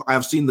 I've seen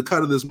the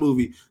cut of this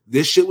movie.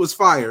 This shit was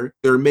fire.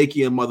 They're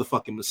making a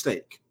motherfucking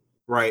mistake,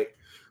 right?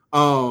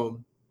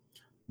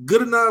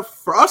 Good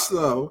enough for us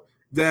though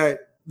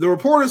that the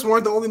reporters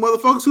weren't the only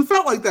motherfuckers who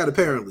felt like that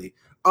apparently.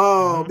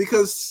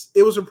 Because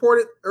it was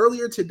reported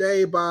earlier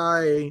today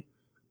by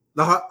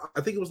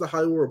I think it was the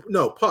Hollywood,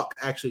 Puck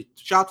actually.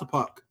 Shout out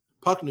to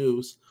Puck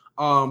News.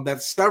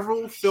 That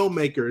several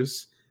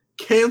filmmakers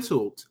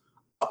canceled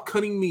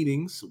upcoming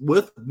meetings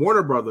with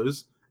Warner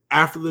Brothers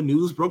after the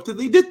news broke that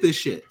they did this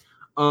shit.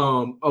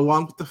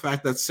 Along with the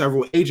fact that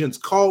several agents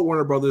called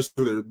Warner Brothers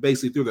through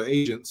their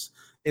agents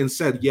and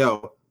said,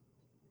 yo,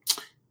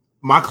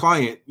 my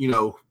client,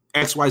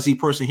 XYZ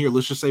person here,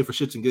 let's just say for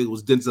shits and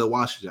giggles, Denzel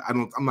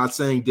Washington. I'm not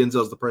saying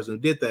Denzel's the person who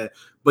did that,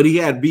 but he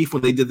had beef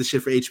when they did the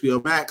shit for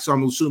HBO Max, so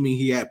I'm assuming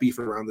he had beef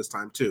around this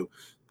time too.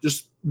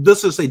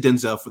 Let's just say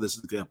Denzel for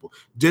this example.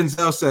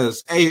 Denzel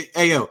says, hey,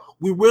 yo,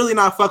 we really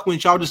not fucking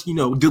with y'all just,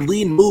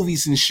 deleting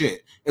movies and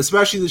shit,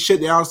 especially the shit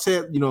they all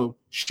said,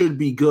 should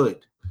be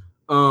good.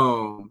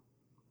 And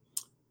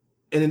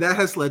then that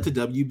has led to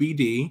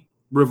WBD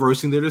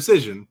reversing their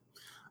decision.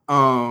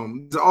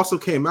 It also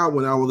came out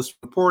when I was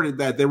reported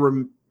that there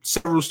were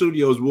several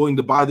studios willing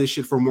to buy this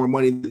shit for more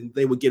money than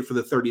they would get for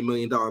the $30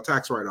 million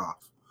tax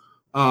write-off.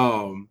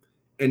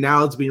 And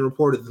now it's being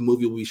reported the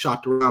movie will be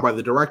shopped around by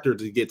the director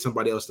to get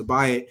somebody else to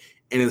buy it.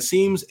 And it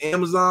seems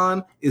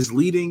Amazon is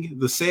leading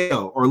the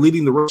sale or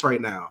leading the race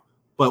right now.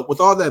 But with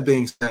all that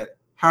being said,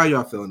 how are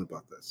y'all feeling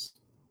about this?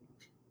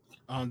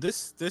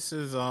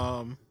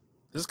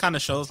 This kind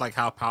of shows like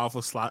how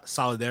powerful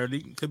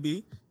solidarity could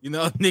be.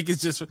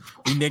 Niggas just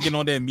be niggas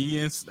on their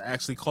meetings to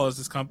actually cause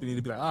this company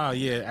to be like, oh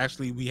yeah,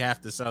 actually we have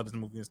to sell this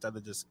movie instead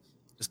of just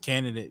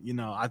canning it.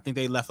 I think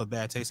they left a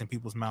bad taste in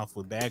people's mouth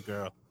with Bad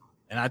Girl.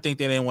 And I think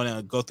they didn't want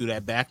to go through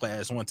that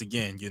backlash once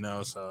again,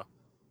 So,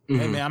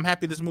 hey, man, I'm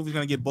happy this movie's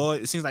going to get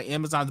bought. It seems like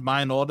Amazon's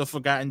buying all the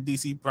forgotten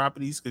DC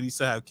properties because we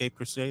still have Cape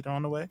Crusader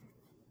on the way.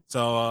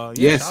 So,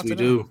 yes, we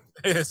do.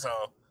 So,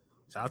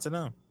 shout out to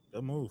them.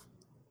 Good move.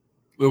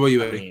 What about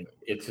you, Eddie?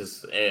 It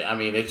just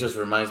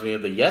reminds me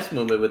of the Yes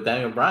movement with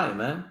Daniel Bryan,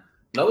 man.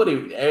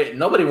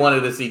 Nobody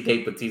wanted to see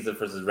Dave Bautista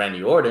versus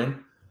Randy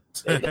Orton.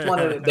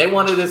 They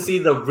wanted to see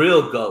the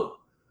real GOAT.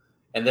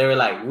 And they were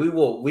like, we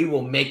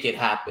will make it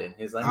happen.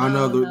 He's like, I don't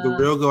know. The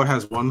real GOAT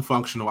has one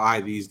functional eye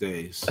these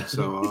days.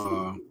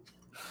 So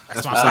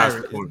that's my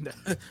pirate.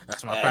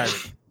 That's my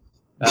pirate.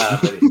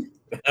 That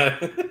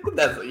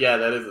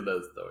is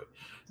another story.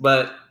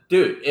 But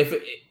dude,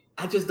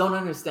 I just don't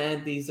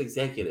understand these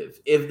executives.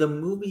 If the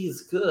movie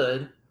is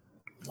good,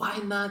 why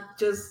not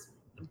just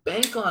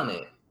bank on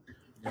it?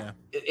 Yeah,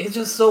 it's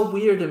just so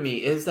weird to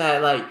me. Is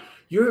that like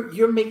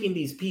you're making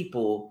these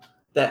people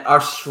that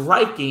are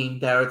striking,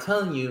 that are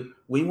telling you,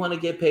 we want to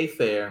get paid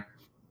fair.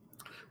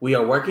 We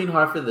are working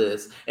hard for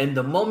this. And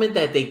the moment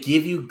that they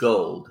give you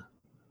gold,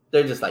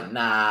 they're just like,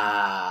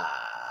 nah,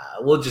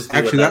 we'll just do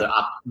another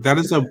that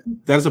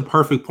is a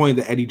perfect point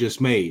that Eddie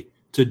just made.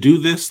 To do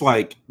this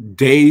like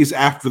days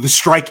after the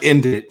strike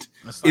ended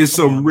is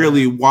some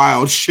really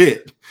wild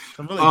shit.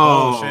 Some really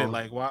bold shit.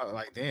 Like, wow,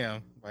 like,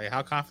 damn. Like,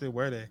 how confident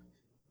were they?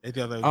 They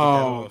thought they would get that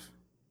off.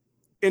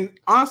 And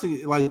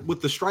honestly, like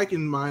with the strike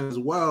in mind as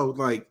well,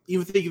 like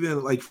even thinking of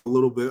it like a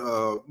little bit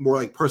more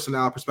like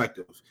personnel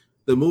perspective,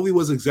 the movie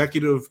was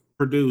executive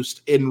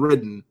produced and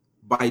written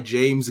by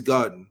James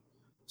Gunn,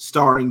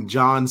 starring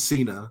John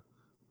Cena.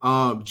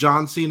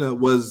 John Cena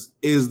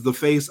is the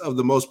face of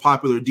the most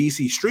popular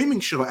DC streaming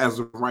show as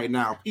of right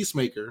now,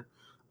 Peacemaker.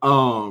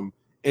 And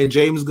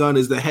James Gunn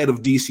is the head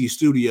of DC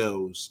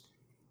Studios.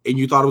 And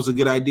you thought it was a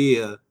good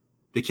idea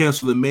to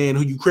cancel the man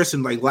who you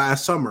christened like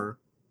last summer,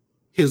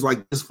 his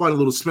fun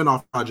little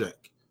spinoff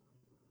project.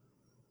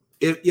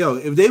 If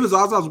David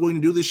Zaslav was willing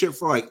to do this shit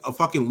for like a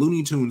fucking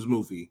Looney Tunes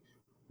movie,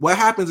 what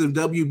happens if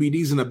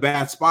WBD's in a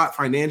bad spot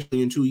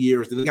financially in 2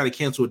 years? Then they got to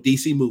cancel a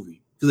DC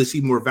movie because they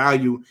see more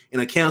value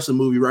in a canceled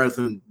movie rather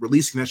than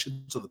releasing that shit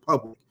to the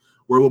public,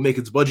 where it will make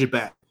its budget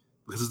back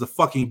because it's the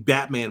fucking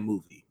Batman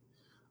movie.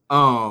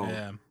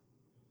 Yeah.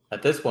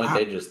 At this point,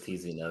 they're just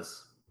teasing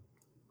us.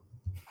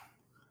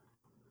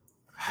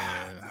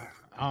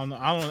 I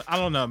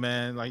don't know,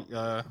 man. Like,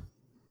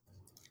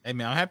 hey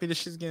man, I'm happy this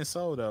shit's getting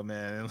sold though,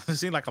 man. It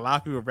seemed like a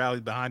lot of people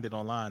rallied behind it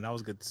online. That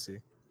was good to see.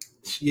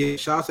 Yeah,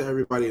 shout out to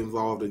everybody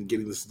involved in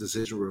getting this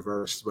decision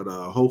reversed. But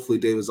hopefully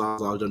David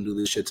Zaslav doesn't do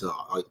this shit to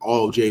like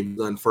all of James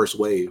Gunn first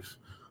wave.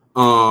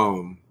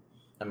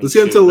 Let's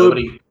get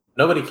into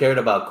nobody cared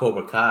about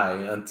Cobra Kai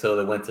until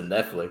it went to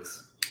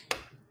Netflix.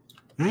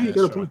 Hey, you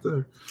got a point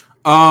there.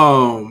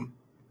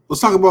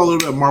 Let's talk about a little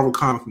bit of Marvel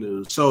comic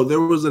news. So there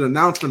was an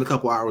announcement a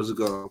couple hours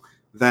ago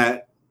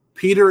that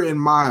Peter and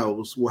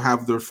Miles will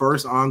have their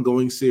first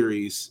ongoing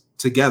series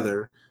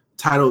together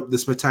titled The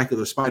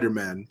Spectacular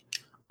Spider-Man,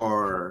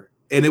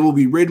 and it will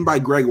be written by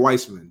Greg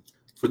Weisman.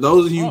 For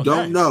those of you who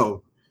don't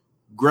know,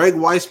 Greg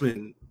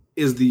Weisman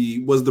was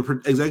the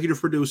executive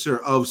producer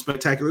of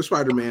Spectacular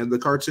Spider-Man, the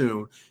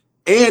cartoon,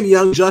 and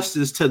Young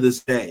Justice to this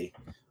day.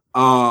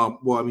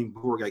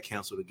 Before it got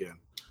canceled again.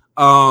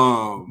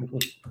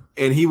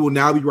 And he will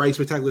now be writing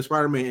Spectacular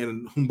Spider-Man,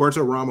 and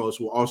Humberto Ramos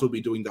will also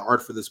be doing the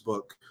art for this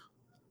book.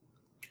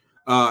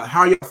 How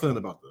are y'all feeling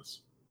about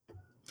this?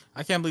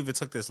 I can't believe it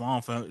took this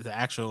long for the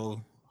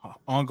actual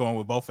ongoing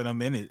with both of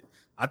them in it.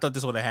 I thought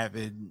this would have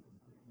happened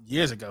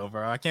years ago,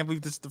 bro. I can't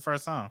believe this is the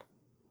first time.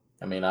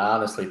 I mean, I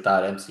honestly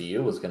thought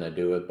MCU was gonna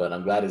do it, but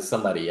I'm glad it's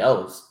somebody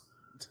else.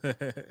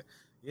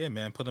 Yeah,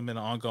 man, put them in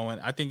an ongoing.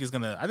 I think it's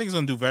gonna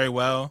do very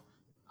well.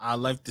 I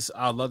like this.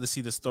 I'd love to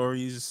see the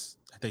stories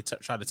that they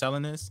try to tell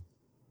in this.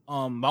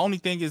 My only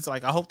thing is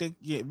like I hope they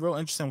get real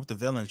interesting with the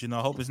villains.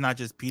 I hope it's not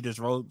just Peter's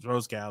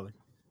Rose Gallery.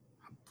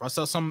 I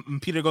saw some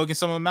Peter go get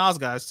some of the Miles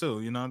guys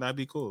too. That'd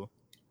be cool.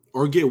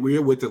 Or get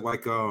weird with it,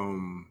 like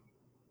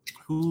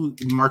who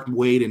Mark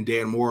Waid and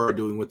Dan Moore are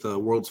doing with the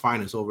World's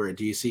Finest over at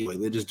DC. Like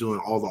they're just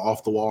doing all the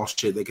off the wall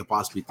shit they could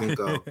possibly think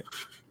of.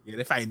 Yeah,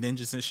 they fight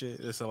ninjas and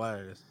shit. It's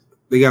hilarious.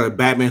 They got a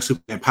Batman,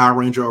 Superman, Power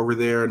Ranger over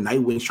there.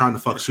 Nightwing's trying to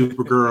fuck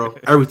Supergirl.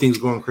 Everything's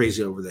going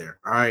crazy over there.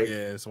 All right.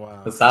 Yeah, it's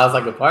wild. It sounds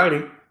like a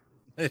party.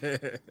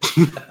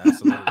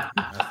 Absolutely.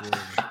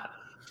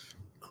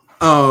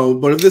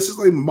 But if this is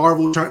like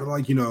Marvel trying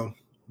to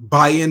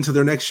buy into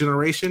their next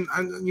generation,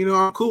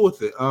 I'm cool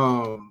with it.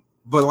 But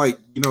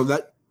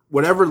that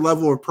whatever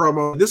level of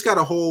promo, this got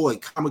a whole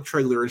like comic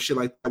trailer and shit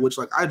like that, which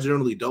like I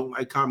generally don't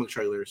like comic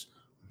trailers.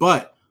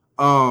 But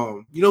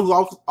who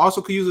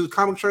also could use a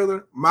comic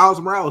trailer?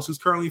 Miles Morales, who's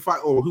currently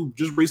who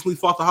just recently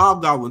fought the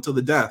Hobgoblin to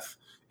the death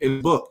in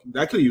the book.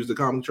 That could use the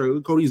comic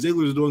trailer. Cody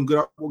Ziegler is doing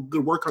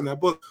good work on that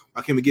book.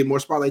 I can get more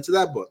spotlight to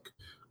that book.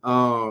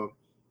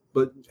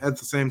 But at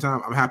the same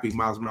time, I'm happy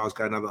Miles Morales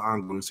got another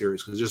ongoing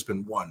series because it's just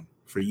been one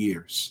for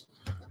years.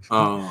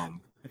 Yeah.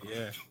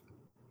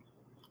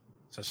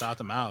 So shout out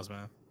to Miles,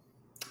 man.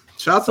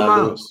 Shout out to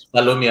Miles.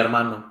 Salud, mi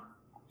hermano.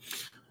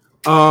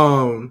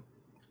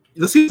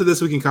 Let's get to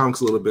This Week in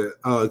Comics a little bit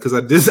because I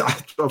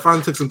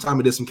finally took some time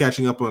and did some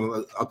catching up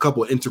on a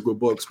couple of integral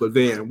books. But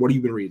Van, what have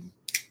you been reading?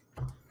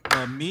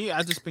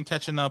 I just been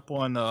catching up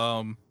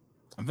on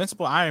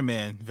Invincible Iron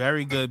Man.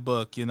 Very good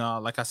book.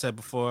 Like I said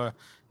before,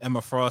 Emma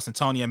Frost and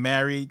Tony are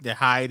married. They're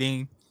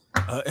hiding.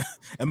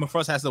 Emma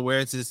Frost has to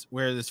wear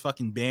this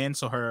fucking band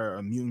so her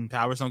mutant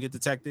powers don't get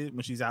detected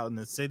when she's out in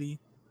the city.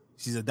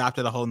 She's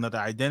adopted a whole nother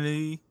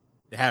identity.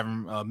 They're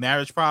having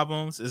marriage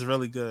problems. It's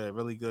really good,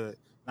 really good.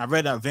 I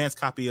read an advanced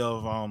copy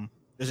of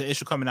there's an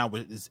issue coming out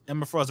with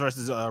Emma Frost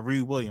versus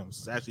Riri Williams.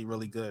 It's actually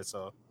really good.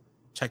 So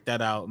check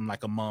that out in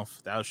like a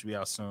month. That should be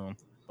out soon.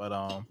 But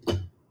yeah,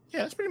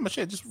 that's pretty much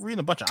it. Just reading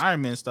a bunch of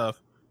Iron Man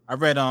stuff. I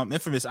read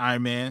Infamous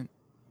Iron Man.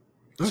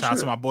 Shout out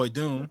to my boy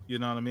Doom. You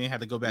know what I mean?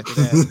 Had to go back to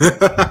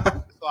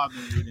that. That's all I've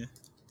been reading.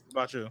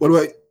 What about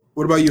you?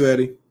 What about you,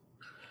 Eddie?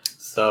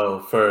 So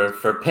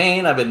for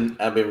pain, I've been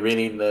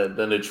reading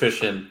the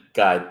nutrition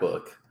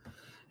guidebook.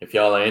 If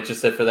y'all are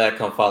interested for that,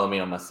 come follow me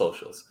on my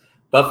socials.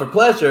 But for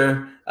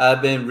pleasure,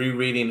 I've been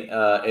rereading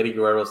Eddie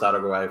Guerrero's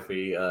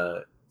autobiography,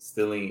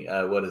 Stealing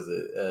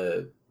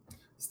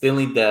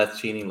Death,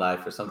 Cheating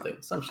Life, or some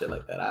shit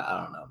like that.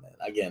 I don't know, man.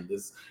 Again,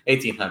 this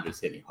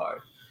 1800s hitting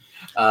hard.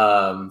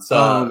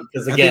 So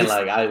because again,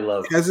 like I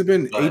love. Has it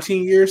been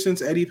 18 years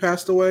since Eddie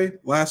passed away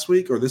last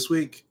week or this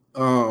week?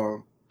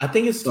 I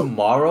think it's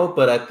tomorrow,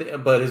 but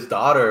his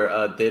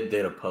daughter did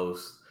a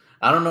post.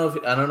 I don't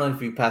know if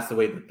he passed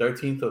away the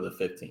 13th or the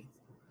 15th.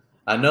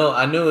 I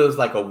knew it was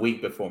like a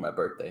week before my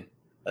birthday.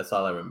 That's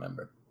all I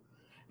remember.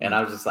 And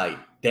I was just like,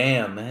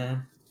 damn,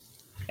 man.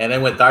 And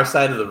then when Dark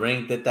Side of the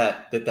Ring did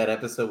that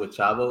episode with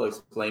Chavo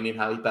explaining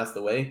how he passed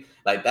away,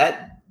 like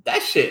that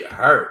shit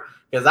hurt.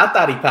 Because I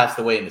thought he passed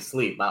away in his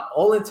sleep. My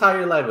whole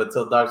entire life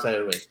until Dark Side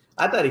of the Ring,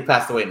 I thought he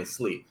passed away in his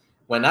sleep.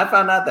 When I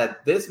found out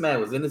that this man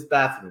was in his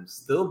bathroom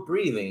still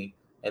breathing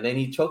and then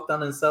he choked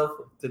on himself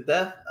to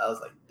death, I was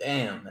like,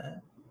 damn,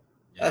 man.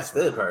 That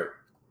still hurt.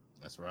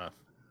 That's rough.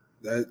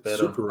 That's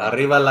super rough.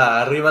 Arriba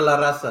la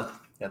raza.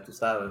 Ya tú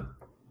sabes.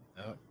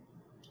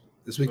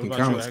 This week in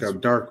comics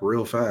got dark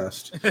real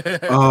fast.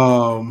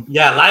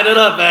 Yeah, light it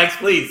up, Max,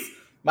 please.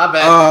 My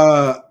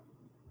bad.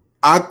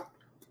 I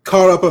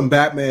caught up on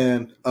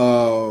Batman,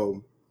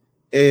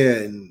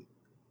 and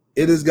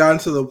it has gotten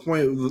to the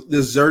point with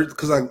this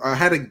because I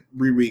had to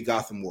reread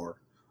Gotham War.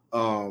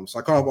 So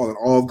I caught up on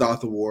all of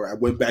Gotham War. I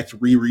went back to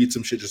reread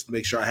some shit just to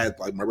make sure I had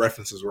like my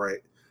references right.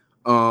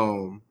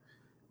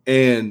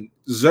 And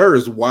Zur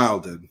is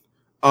wildin'.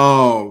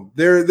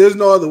 There's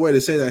no other way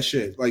to say that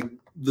shit. Like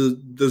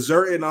the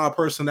Zur and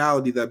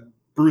personality that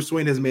Bruce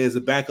Wayne has made as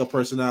a backup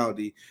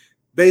personality.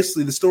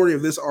 Basically, the story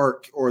of this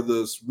arc or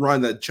this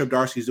run that Chip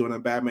Darcy's doing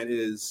on Batman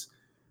is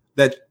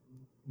that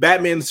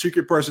Batman's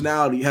secret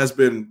personality has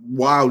been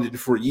wilded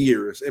for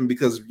years, and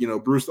because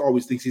Bruce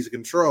always thinks he's in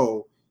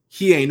control,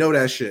 he ain't know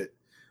that shit.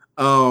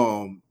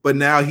 But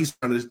now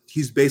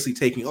he's basically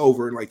taking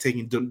over and like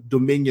taking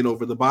dominion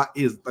over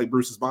the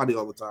Bruce's body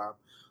all the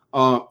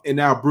time. And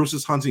now Bruce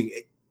is hunting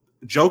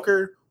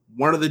Joker,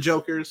 one of the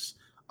Jokers.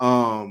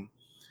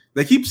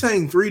 They keep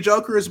saying 3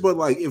 Jokers, but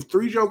like if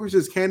 3 Jokers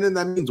is canon,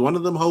 that means one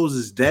of them hoes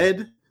is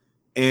dead.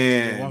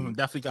 And one of them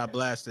definitely got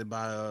blasted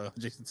by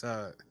Jason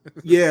Todd.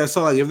 Yeah,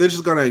 so like if they're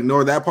just gonna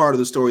ignore that part of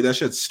the story, that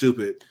shit's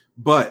stupid.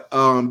 But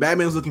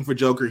Batman's looking for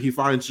Joker. He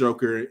finds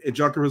Joker, and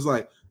Joker was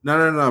like,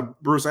 No,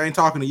 Bruce, I ain't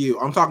talking to you.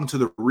 I'm talking to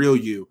the real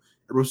you.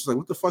 And Bruce was like,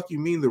 what the fuck you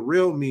mean the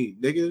real me,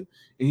 nigga? And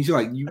he's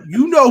like,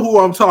 you know who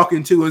I'm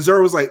talking to. And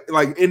Zur was like,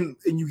 and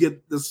you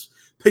get this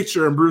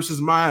picture in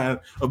Bruce's mind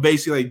of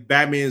basically like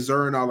Batman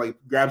Zur and all like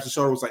grabs his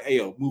shoulder, was like, hey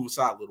yo, move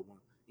aside, little one.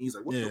 And he's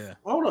like, what the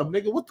hold up,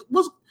 nigga,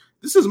 what's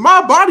this is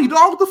my body,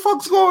 dog. What the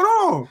fuck's going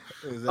on?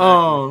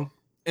 Exactly.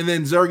 And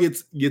then Zur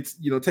gets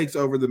takes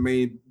over the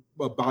main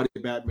body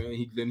of Batman.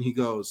 He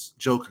goes,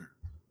 Joker,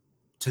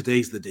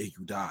 today's the day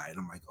you die. And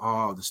I'm like,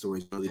 oh, the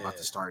story's really about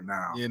to start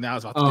now. Yeah, now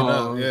it's about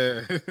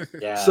to get up.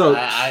 Yeah. So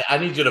I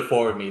need you to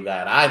forward me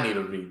that. I need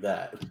to read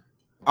that.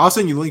 I'll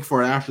send you a link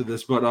for it after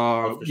this. But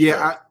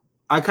sure.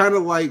 I kind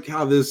of like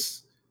how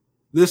this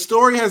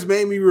story has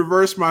made me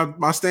reverse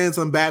my stance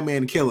on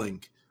Batman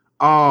killing.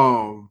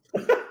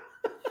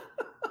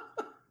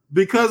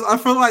 Because I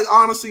feel like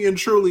honestly and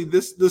truly,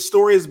 this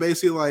story is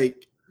basically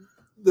like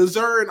the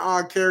Zur and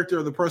Odd character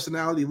of the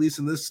personality, at least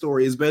in this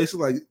story, is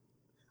basically like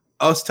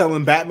us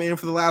telling Batman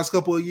for the last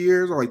couple of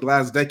years or like the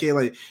last decade,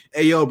 like,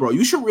 hey yo, bro,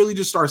 you should really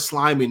just start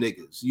sliming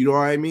niggas. You know what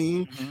I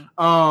mean?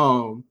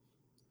 Mm-hmm.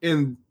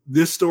 And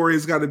this story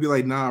has got to be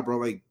like, nah, bro,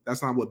 like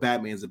that's not what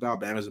Batman's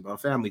about. Batman's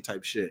about family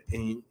type shit.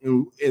 And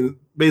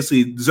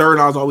basically Zur and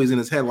Odd's always in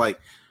his head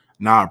like,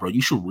 nah, bro,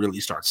 you should really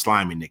start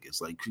sliming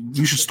niggas. Like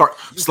you should start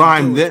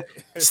slime them.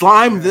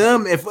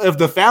 If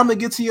the family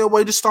gets in your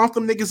way, to stomp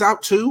them niggas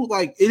out too.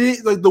 Like it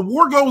is like the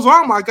war goes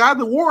on, my God,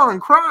 the war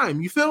on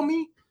crime. You feel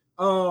me?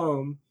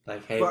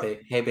 Like,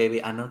 hey,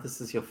 baby, I know this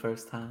is your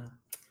first time,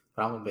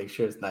 but I'm gonna make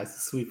sure it's nice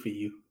and sweet for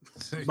you.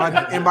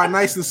 By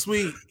nice and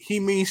sweet, he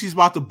means he's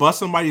about to bust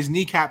somebody's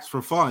kneecaps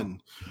for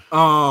fun.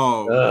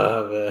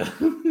 Oh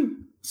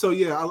man. So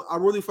yeah,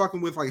 I'm really fucking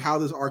with like how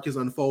this arc is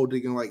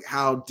unfolding and like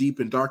how deep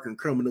and dark and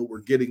criminal we're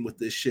getting with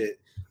this shit.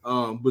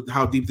 With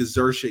how deep this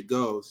Zur shit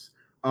goes.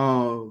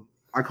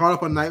 I caught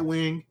up on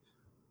Nightwing.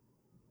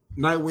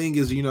 Nightwing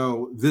is,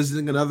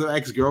 visiting another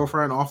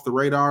ex-girlfriend off the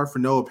radar for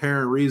no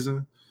apparent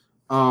reason.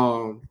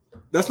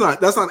 That's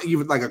not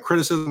even like a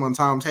criticism on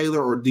Tom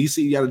Taylor or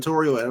DC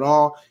editorial at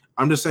all.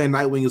 I'm just saying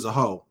Nightwing is a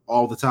hoe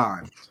all the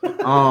time.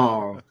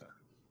 I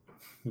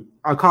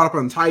caught up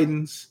on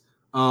Titans.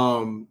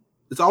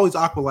 It's always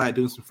Aqualad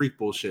doing some freak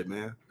bullshit,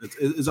 man.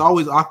 It's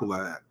always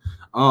Aqualad.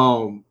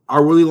 I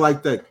really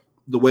like that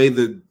the way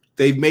that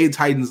they've made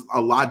Titans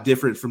a lot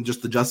different from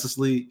just the Justice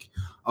League.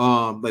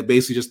 Like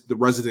basically just the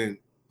resident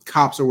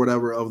cops or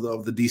whatever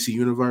of the DC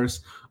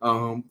universe.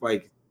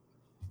 Like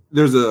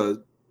there's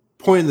a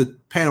point in the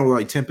panel where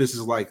like Tempest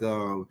is like,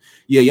 y'all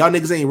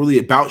niggas ain't really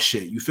about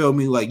shit. You feel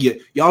me? Like, yeah,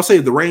 y'all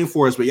saved the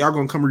rainforest, but y'all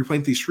gonna come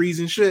replant these trees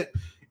and shit.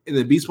 And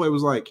then Beast Boy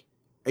was like,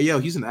 hey, yo,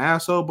 he's an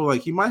asshole, but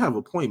like he might have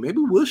a point. Maybe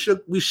we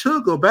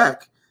should go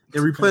back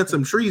and replant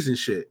some trees and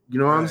shit. You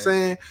know what I'm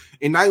saying?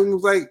 And Nightwing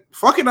was like,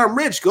 fuck it, I'm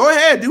rich. Go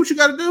ahead, do what you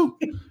gotta do.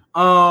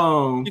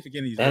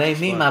 That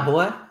ain't me, my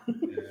boy.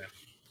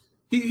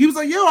 He was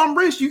like, "Yo, I'm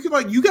rich. You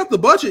got the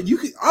budget.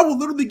 I will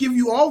literally give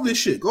you all this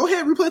shit. Go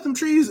ahead, replant them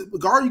trees.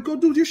 Gar, you go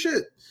do your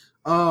shit."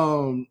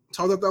 So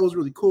I thought that was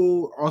really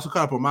cool. Also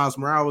caught up on Miles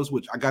Morales,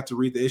 which I got to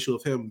read the issue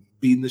of him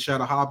beating the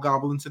Shadow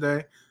Hobgoblin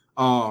today.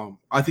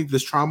 I think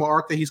this trauma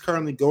arc that he's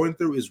currently going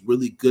through is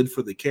really good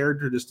for the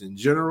character, just in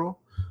general.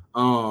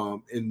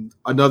 And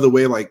another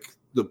way, like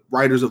the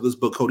writers of this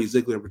book, Cody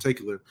Ziegler in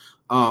particular,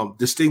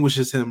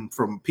 distinguishes him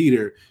from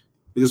Peter.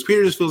 Because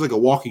Peter just feels like a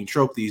walking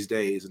trope these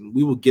days, and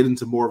we will get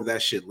into more of that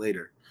shit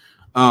later.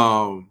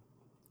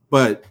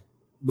 But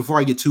before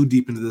I get too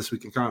deep into this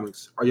week in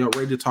comics, are y'all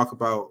ready to talk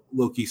about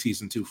Loki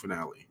season 2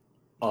 finale?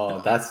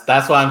 Oh,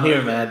 that's why I'm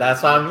here, man.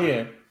 That's why I'm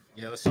here.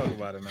 Yeah, let's talk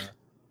about it, man.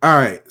 All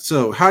right.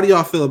 So, how do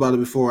y'all feel about it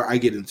before I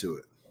get into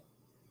it?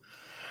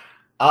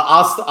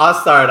 I'll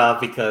start off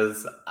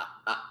because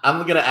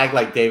I'm gonna act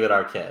like David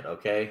Arquette,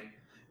 okay?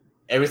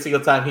 Every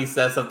single time he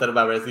says something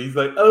about wrestling, he's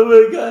like, "Oh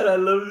my god, I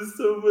love it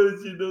so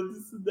much,"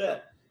 this and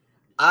that.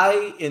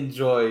 I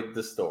enjoyed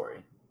the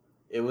story.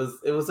 It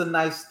was a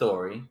nice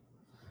story,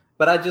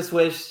 but I just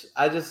wish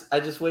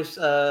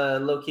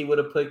Loki would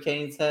have put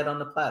Kane's head on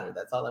the platter.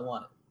 That's all I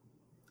wanted.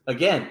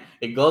 Again,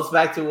 it goes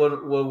back to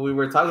what we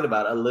were talking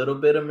about. A little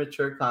bit of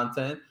mature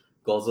content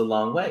goes a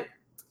long way.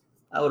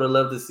 I would have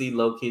loved to see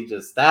Loki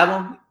just stab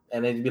him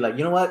and then be like,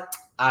 "You know what?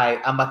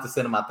 I'm about to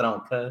sit on my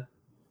throne, cuz."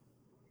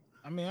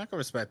 I mean, I can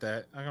respect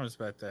that.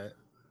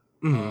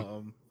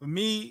 Mm-hmm. For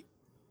me,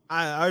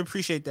 I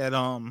appreciate that.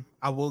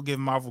 I will give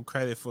Marvel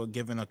credit for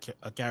giving a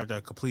character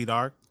a complete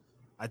arc.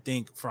 I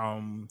think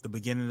from the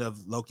beginning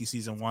of Loki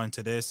season 1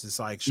 to this, it's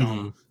like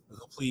showing the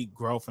complete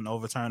growth and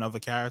overturn of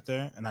a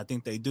character, and I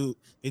think they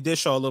did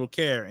show a little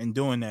care in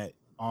doing that.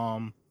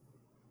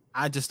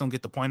 I just don't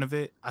get the point of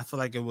it. I feel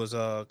like it was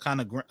a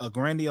kind of a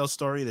grandiose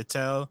story to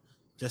tell,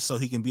 just so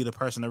he can be the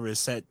person to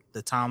reset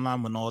the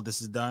timeline when all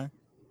this is done.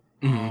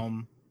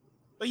 Mm-hmm.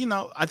 But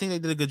I think they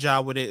did a good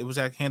job with it. It was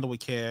handled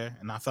with care,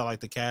 and I felt like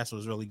the cast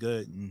was really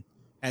good and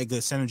had good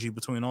synergy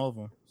between all of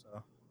them.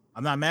 So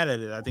I'm not mad at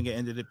it. I think it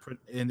ended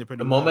pretty.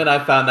 The moment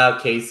I found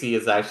out Casey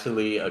is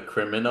actually a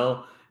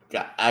criminal,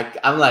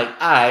 I'm like,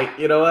 all right,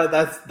 you know what?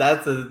 That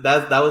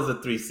was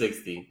a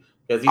 360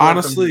 because he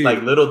honestly went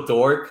from like little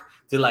dork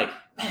to like,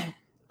 man,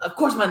 of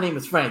course my name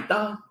is Frank,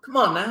 dog. Come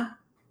on now.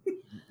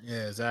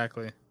 Yeah,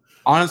 exactly.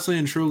 Honestly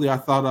and truly, I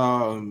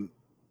thought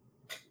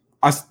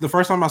the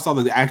first time I saw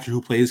the actor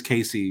who plays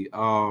Casey,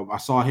 I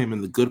saw him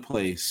in The Good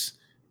Place,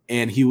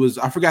 and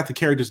I forgot the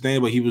character's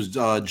name, but he was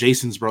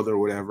Jason's brother or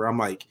whatever. I'm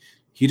like,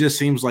 he just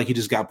seems like he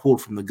just got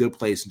pulled from The Good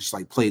Place and just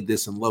like played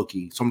this in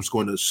Loki. So I'm just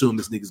going to assume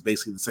this nigga's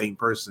basically the same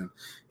person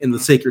in the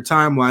Sacred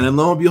Timeline. And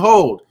lo and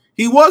behold,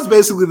 he was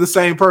basically the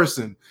same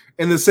person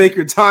in the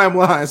Sacred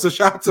Timeline. So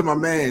shout out to my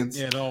mans.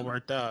 Yeah, it all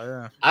worked out.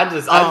 Yeah. I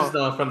just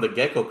know him from the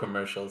Gecko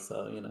commercial,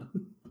 so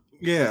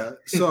Yeah.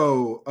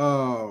 So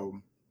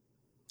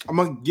I'm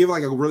gonna give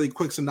like a really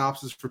quick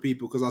synopsis for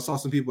people because I saw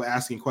some people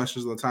asking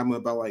questions on the timeline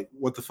about like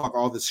what the fuck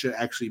all this shit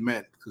actually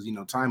meant because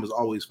time is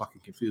always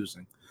fucking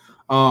confusing.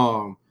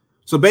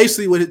 So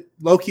basically, with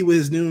Loki with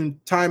his new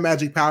time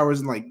magic powers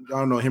and like I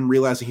don't know him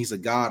realizing he's a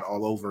god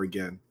all over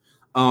again,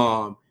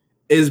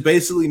 is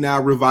basically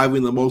now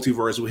reviving the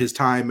multiverse with his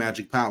time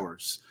magic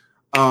powers.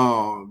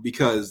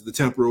 Because the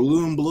temporal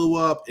loom blew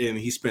up and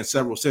he spent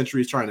several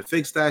centuries trying to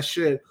fix that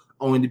shit,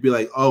 only to be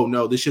like, oh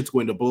no, this shit's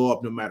going to blow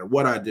up no matter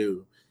what I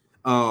do.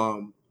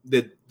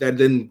 That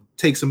then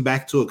takes him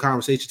back to a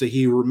conversation that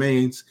he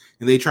remains,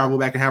 and they travel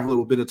back and have a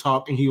little bit of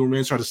talk, and he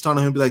remains trying to stun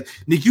him and be like,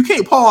 Nick, you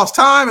can't pause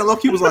time. And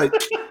Loki was like,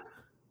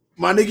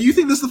 my nigga, you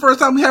think this is the first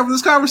time we having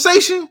this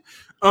conversation?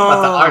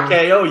 About to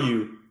RKO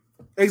you.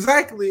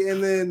 Exactly.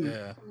 And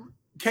then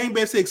Kane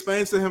basically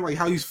explains to him like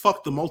how he's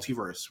fucked the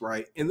multiverse,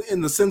 right?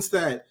 In the sense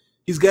that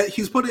he's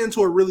put it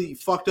into a really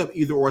fucked up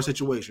either or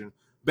situation.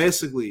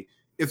 Basically,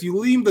 if you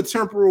leave the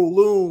temporal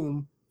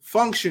loom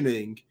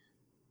functioning,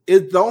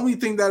 the only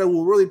thing that it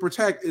will really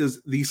protect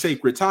is the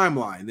sacred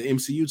timeline, the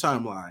MCU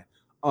timeline.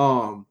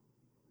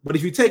 But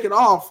if you take it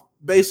off,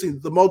 basically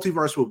the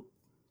multiverse will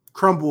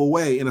crumble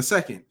away in a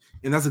second.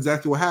 And that's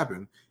exactly what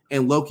happened.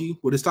 And Loki,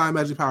 with his time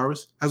magic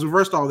powers, has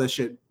reversed all that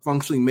shit,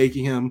 functionally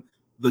making him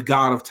the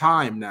god of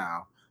time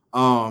now.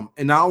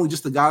 And not only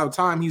just the god of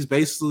time, he's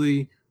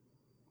basically,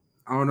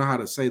 I don't know how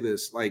to say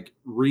this, like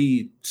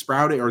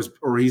re-sprouted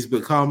or he's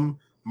become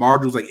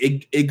Marvel's like I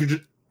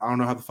don't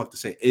know how the fuck to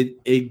say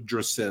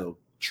Yggdrasil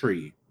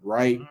tree,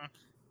 right?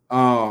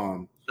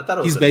 I thought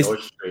it was a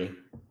Norse tree.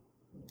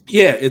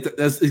 Yeah,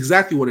 that's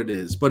exactly what it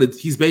is. But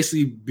he's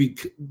basically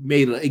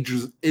made an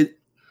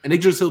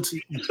Yggdrasil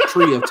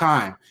tree of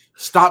time.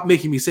 Stop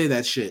making me say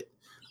that shit.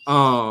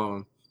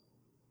 And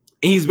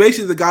he's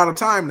basically the god of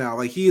time now.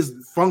 Like he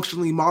is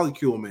functionally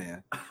Molecule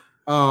Man.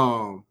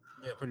 Yeah,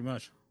 pretty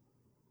much.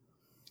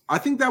 I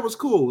think that was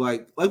cool.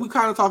 Like we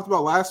kind of talked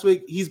about last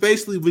week. He's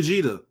basically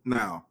Vegeta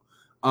now.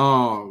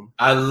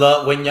 I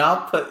love when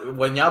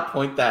y'all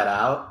point that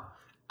out.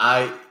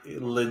 I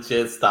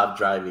legit stopped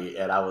driving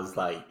and I was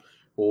like,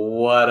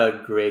 "What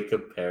a great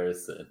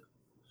comparison!"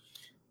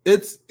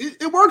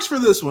 it works for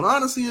this one,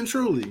 honestly and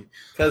truly.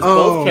 Because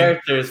both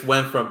characters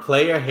went from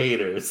player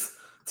haters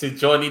to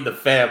joining the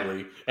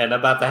family and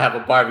about to have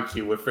a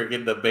barbecue with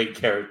freaking the main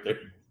character.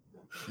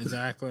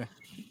 Exactly.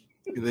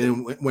 And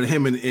then when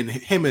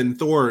him and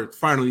Thor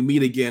finally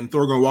meet again,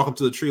 Thor gonna walk up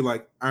to the tree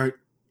like, "All right,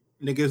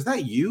 nigga, is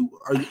that you?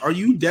 Are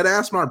you dead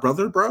ass my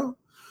brother, bro?"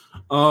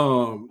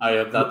 I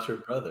am not your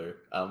brother.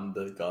 I'm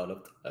the god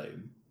of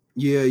time.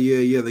 Yeah.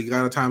 The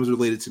god of time is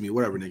related to me.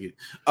 Whatever, nigga.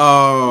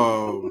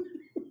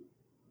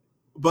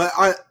 But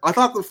I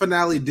thought the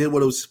finale did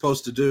what it was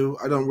supposed to do.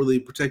 I don't really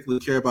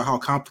particularly care about how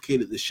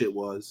complicated this shit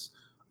was.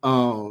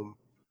 But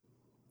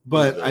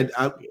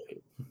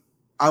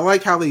I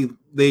like how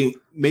they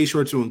made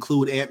sure to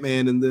include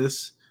Ant-Man in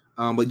this.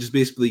 But just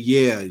basically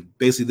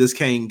this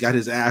Kang got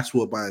his ass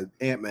whooped by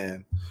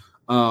Ant-Man.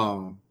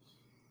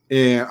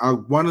 And I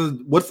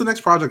wanted, what's the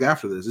next project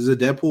after this? Is it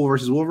Deadpool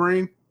versus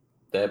Wolverine?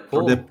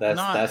 Deadpool.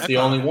 That's the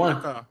only one.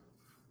 Echo.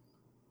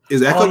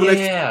 Is Echo the next?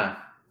 Yeah.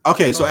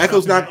 Okay, so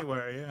Echo's not.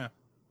 Anywhere, yeah.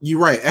 You're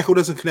right. Echo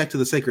doesn't connect to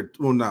the sacred.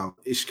 Well, no,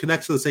 it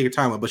connects to the sacred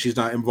timeline, but she's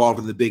not involved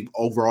in the big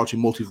overarching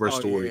multiverse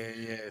story,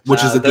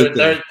 which is a good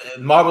thing.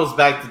 Marvel's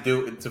back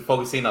to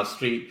focusing on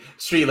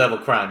street level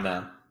crime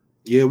now.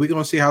 Yeah, we're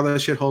gonna see how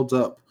that shit holds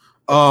up.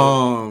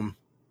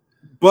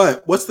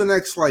 But what's the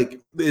next?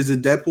 Like, is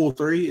it Deadpool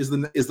 3? Is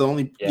the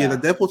only? Yeah, the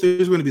Deadpool 3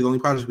 is going to be the only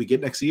project we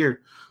get next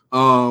year.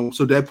 So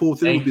Deadpool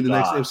 3 will be the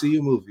next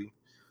MCU movie.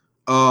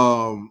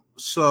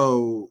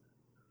 So.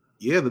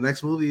 Yeah, the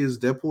next movie is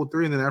Deadpool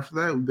 3, and then after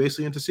that, we're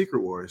basically into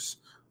Secret Wars.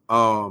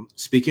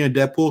 Speaking of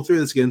Deadpool 3,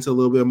 let's get into a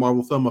little bit of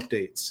Marvel film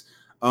updates.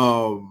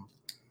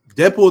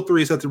 Deadpool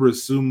 3 is set to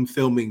resume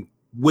filming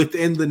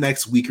within the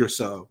next week or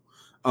so.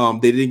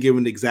 They didn't give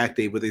an exact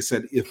date, but they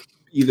said if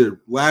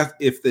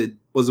it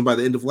wasn't by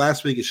the end of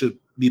last week, it should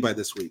be by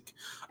this week.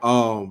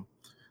 But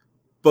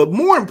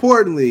more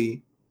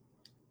importantly,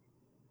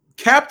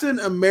 Captain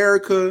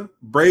America: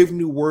 Brave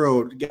New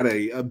World got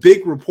a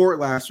big report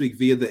last week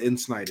via the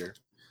Insider.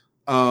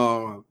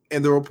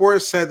 And the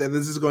report said that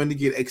this is going to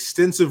get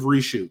extensive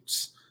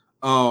reshoots.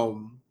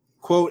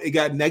 Quote, it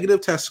got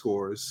negative test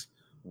scores.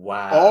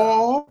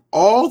 Wow.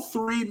 All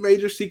three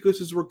major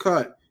sequences were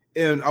cut.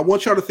 And I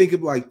want y'all to think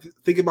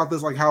about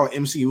this like how an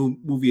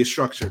MCU movie is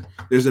structured.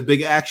 There's a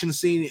big action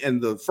scene in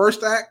the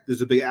first act,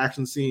 there's a big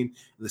action scene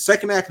in the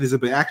second act, there's a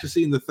big action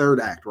scene in the third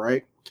act,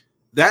 right?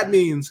 That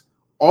means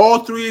all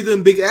three of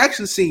them big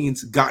action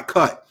scenes got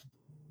cut.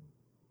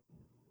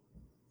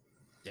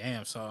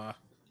 Damn, so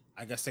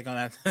I guess they're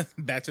gonna have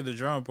back to the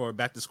drawing board,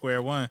 back to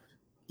square one.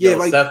 Yeah,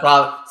 like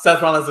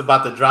Seth Rollins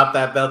about to drop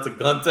that belt to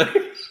Gunther.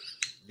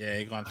 Yeah,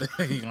 he's gonna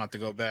have to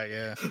go back.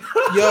 Yeah.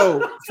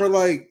 Yo,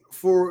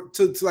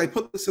 to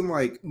put this in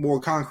like more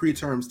concrete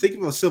terms, think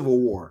of a civil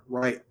war,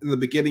 right? In the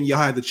beginning, you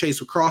had the chase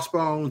with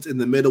crossbones. In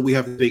the middle, we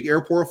have the big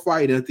airport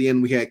fight, and at the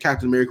end, we had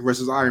Captain America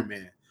versus Iron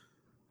Man.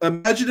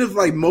 Imagine if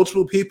like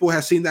multiple people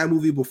had seen that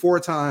movie before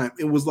time.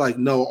 It was like,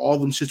 no, all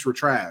them shits were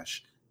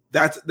trash.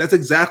 That's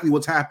exactly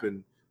what's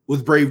happened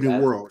with Brave New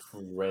World.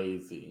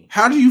 Crazy.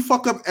 How do you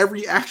fuck up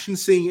every action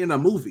scene in a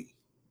movie?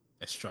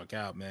 It struck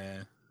out,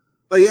 man.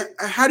 Like,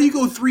 how do you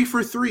go 3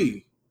 for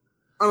 3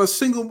 on a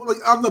single, like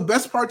on the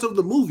best parts of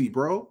the movie,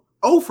 bro?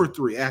 0 for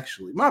 3,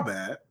 actually. My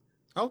bad.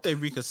 I hope they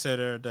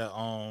reconsider the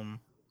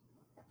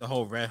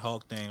whole Red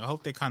Hulk thing. I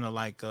hope they kind of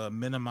like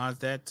minimize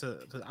that.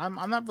 I'm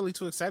not really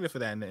too excited for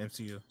that in the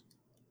MCU.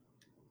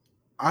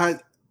 I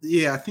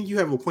think you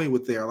have a point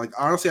with there. Like,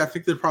 honestly, I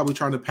think they're probably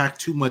trying to pack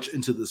too much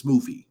into this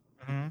movie.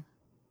 Mm-hmm.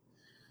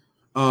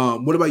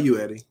 What about you,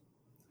 Eddie?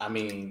 I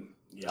mean,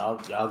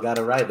 y'all got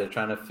it right. They're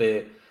trying to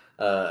fit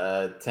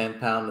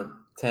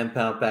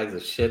 10-pound bags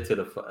of shit to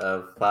the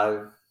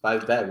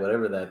 5 bag,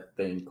 whatever that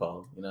thing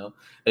called. You know,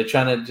 they're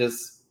trying to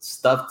just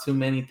stuff too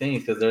many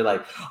things because they're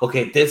like,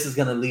 okay, this is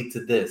gonna lead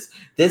to this.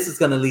 This is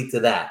gonna lead to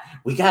that.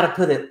 We got to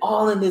put it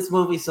all in this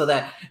movie so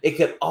that it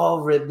could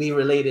all be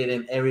related,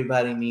 and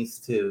everybody needs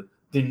to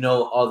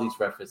know all these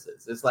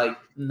references. It's like,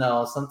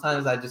 no.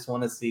 Sometimes I just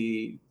want to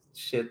see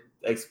shit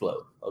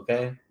explode.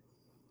 Okay.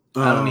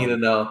 I don't need to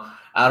know.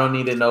 I don't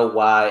need to know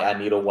why I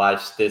need to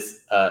watch this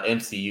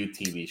MCU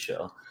TV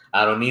show.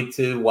 I don't need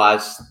to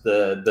watch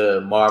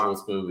the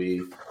Marvels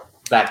movie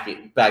back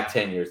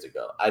 10 years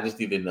ago. I just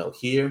need to know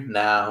here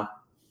now.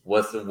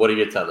 What are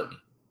you telling me?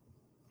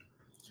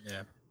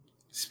 Yeah.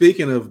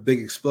 Speaking of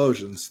big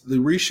explosions, the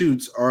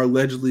reshoots are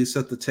allegedly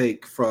set to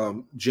take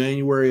from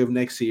January of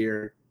next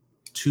year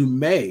to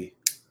May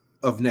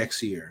of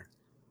next year.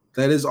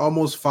 That is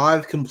almost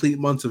 5 complete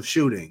months of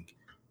shooting.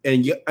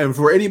 And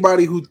for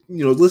anybody who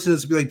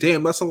listens to be like,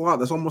 damn, that's a lot.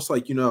 That's almost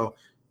like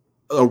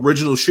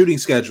original shooting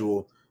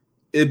schedule.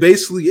 It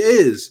basically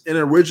is an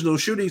original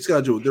shooting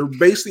schedule. They're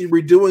basically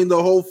redoing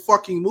the whole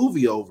fucking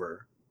movie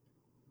over.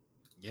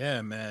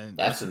 Yeah, man,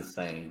 that's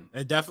insane.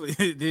 They're definitely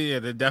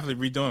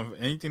redoing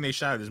anything they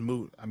shot is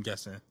moot. I'm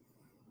guessing.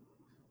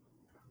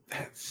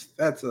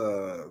 That's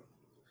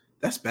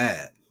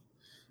bad.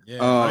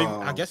 Yeah,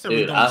 I guess they're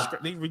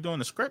redoing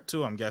the script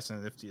too. I'm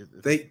guessing if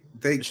they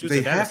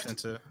have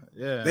to.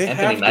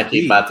 Anthony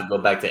Mackie about to go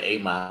back to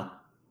 8 Mile.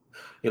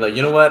 You're like,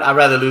 you know what? I'd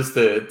rather lose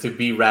to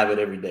B Rabbit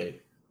every day.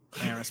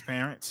 Parents.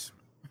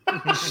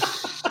 His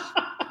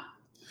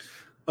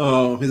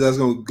ass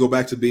gonna go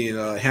back to being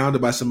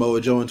hounded by Samoa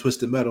Joe and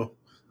Twisted Metal.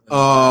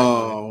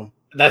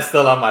 That's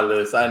still on my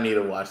list. I need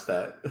to watch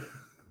that.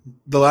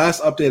 The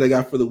last update I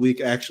got for the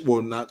week, actually,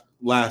 well, not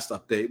last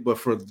update, but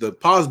for the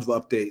positive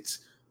updates,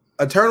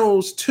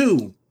 Eternals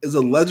 2 is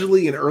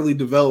allegedly in early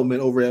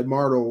development over at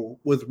Marvel,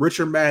 with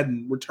Richard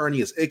Madden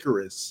returning as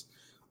Icarus.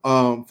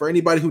 For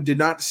anybody who did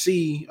not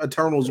see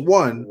Eternals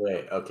 1,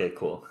 wait, okay,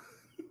 cool.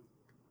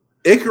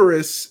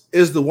 Icarus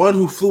is the one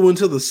who flew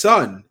into the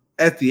sun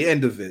at the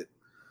end of it.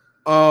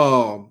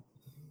 And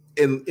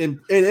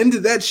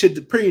ended that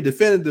shit pretty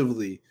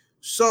definitively.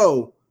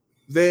 So,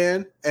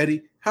 Van,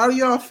 Eddie, how do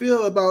y'all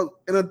feel about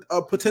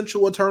a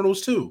potential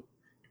Eternals 2?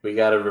 We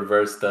got to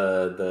reverse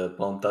the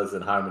Bone Thugs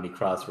and Harmony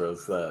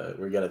crossroads.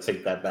 We got to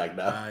take that back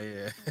now.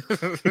 Yeah.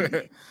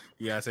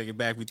 You got to take it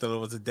back. We thought it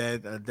was a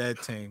dead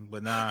thing,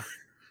 but nah.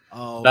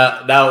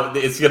 Now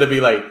it's going to be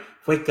like,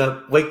 wake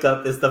up.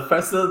 It's the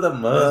first of the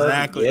month.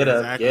 Exactly. Get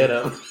up.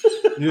 Yeah.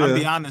 I'll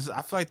be honest.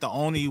 I feel like the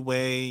only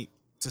way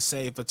to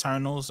save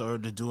Eternals or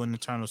to do an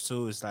Eternals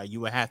 2 is like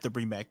you would have to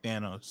bring back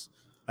Thanos.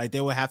 Like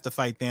they would have to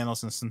fight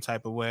Thanos in some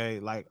type of way.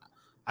 Like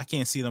I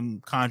can't see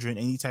them conjuring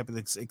any type of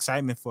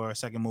excitement for a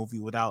second movie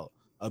without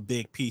a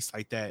big piece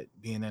like that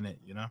being in it,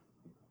 you know?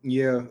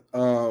 Yeah.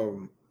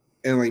 And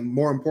like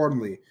more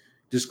importantly,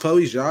 does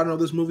Chloe Zhao know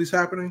this movie's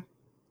happening?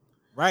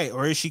 Right.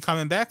 Or is she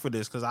coming back for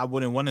this? Because I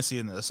wouldn't want to see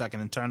a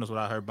second Eternals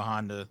without her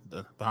behind the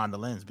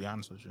lens, to be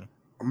honest with you.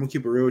 I'm gonna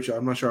keep it real with you.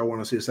 I'm not sure I want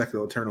to see a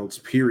second Eternals,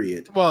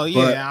 period. Well,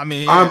 yeah, but I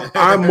mean,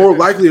 I'm more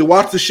likely to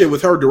watch the shit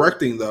with her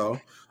directing,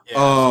 though.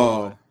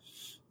 Yeah,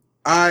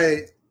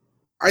 I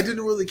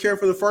didn't really care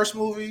for the first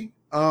movie.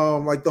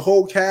 Like the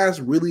whole cast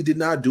really did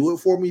not do it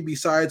for me.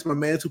 Besides my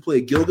man who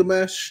played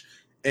Gilgamesh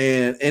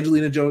and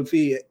Angelina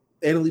Jolie as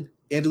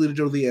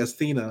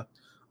Thena.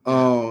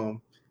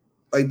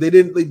 Like they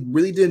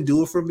really didn't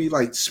do it for me.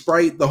 Like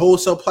Sprite, the whole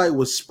subplot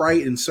was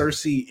Sprite and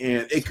Cersei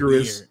and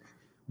Icarus.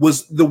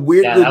 Was the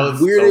weirdest. So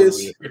weird.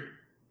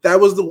 That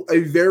was a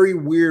very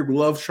weird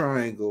love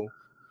triangle.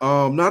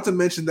 Not to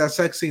mention that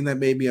sex scene that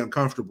made me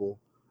uncomfortable.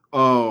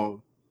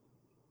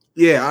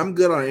 Yeah, I'm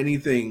good on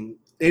anything,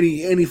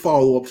 any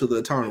follow up to the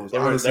Eternals.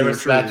 They were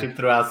splashing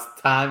throughout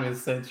time and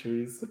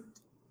centuries.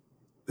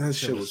 That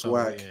shit was so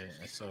whack.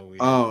 It's so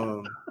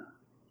weird.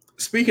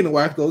 Speaking of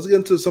whack, let's get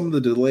into some of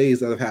the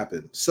delays that have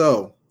happened.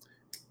 So,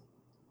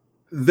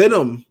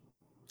 Venom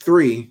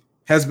 3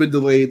 has been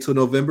delayed to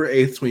November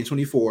 8th,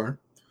 2024.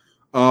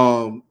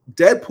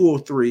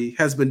 Deadpool 3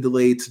 has been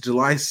delayed to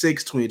July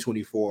 6th,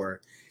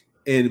 2024.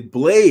 And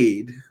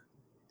Blade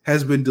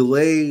has been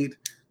delayed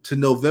to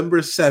November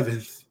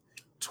 7th,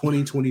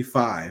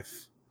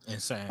 2025.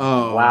 Insane.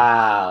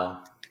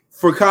 Wow.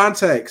 For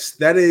context,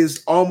 that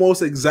is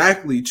almost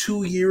exactly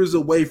 2 years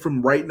away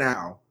from right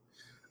now.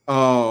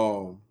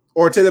 Or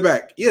take it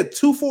back. Yeah,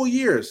 2 full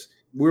years.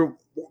 We're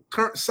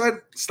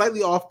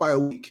slightly off by a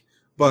week.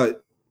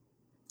 But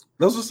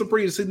those are some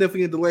pretty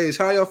significant delays.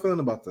 How y'all feeling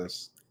about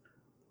this?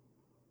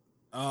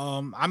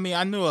 I mean,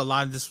 I knew a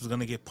lot of this was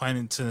gonna get planted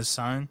into the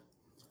sun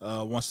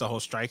once the whole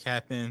strike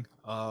happened.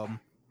 I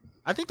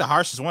think the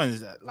harshest one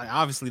is like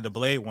obviously the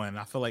Blade one.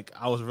 I feel like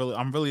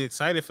I'm really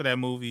excited for that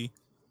movie,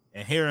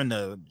 and hearing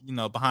the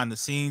behind the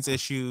scenes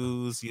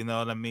issues, you know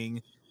what I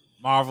mean.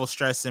 Marvel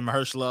stressing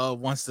Mahershala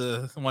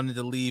wanted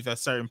to leave at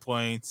certain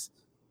points,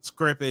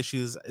 script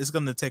issues. It's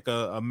gonna take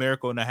a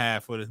miracle and a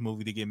half for this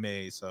movie to get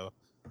made. So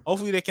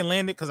hopefully they can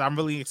land it because I'm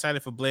really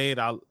excited for Blade.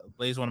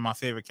 Blade's one of my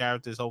favorite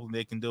characters. Hopefully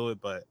they can do it,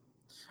 but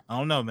I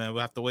don't know, man.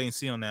 We'll have to wait and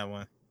see on that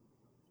one.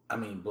 I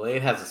mean,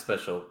 Blade has a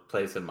special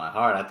place in my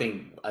heart. I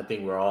think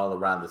we're all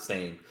around the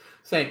same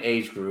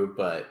age group,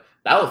 but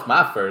that was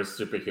my first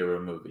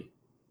superhero movie.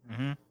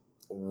 Mm-hmm.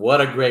 What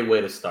a great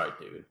way to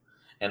start, dude.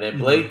 And then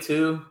Blade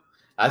 2,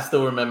 I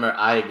still remember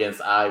Eye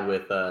Against Eye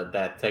with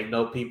that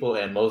Techno people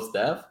and Mos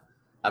Def.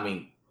 I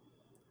mean,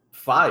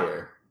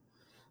 fire.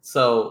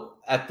 So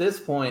at this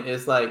point,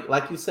 it's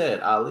like you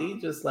said, Ali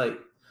just like,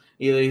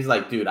 either he's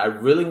like, dude, I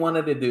really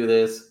wanted to do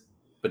this,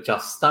 but y'all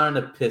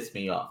starting to piss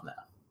me off now.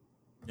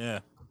 Yeah.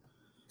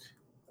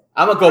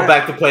 I'm going to go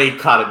back to playing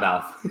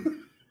Cottonmouth.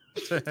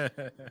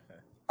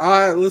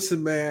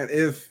 Listen, man,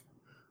 if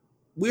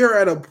we are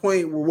at a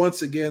point where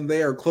once again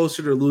they are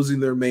closer to losing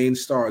their main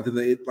star than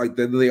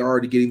they are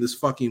already getting this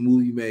fucking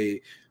movie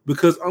made.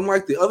 Because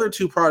unlike the other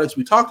two products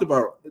we talked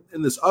about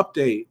in this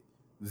update,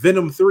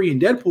 Venom 3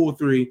 and Deadpool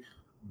 3,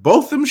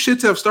 both them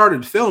shits have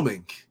started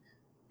filming.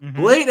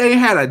 Mm-hmm. Blade ain't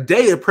had a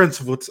day of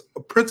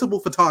principal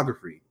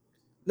photography.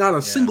 Not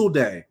a single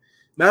day.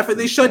 Matter of fact,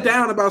 they shut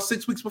down about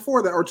 6 weeks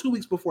before that, or 2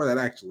 weeks before that,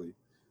 actually.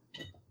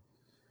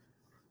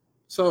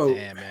 So,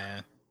 damn,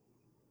 man.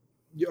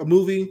 A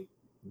movie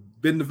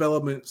been in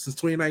development since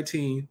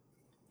 2019,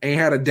 ain't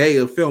had a day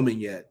of filming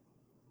yet.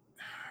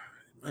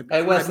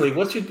 Hey Wesley,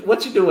 what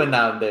you doing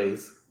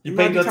nowadays? You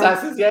paid your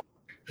taxes yet?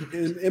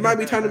 It might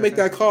be time to make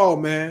that call,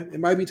 man. It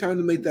might be time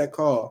to make that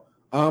call.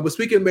 But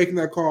speaking of making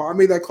that call, I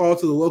made that call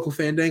to the local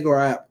Fandango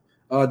app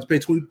to pay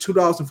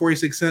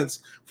 $2.46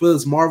 for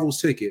this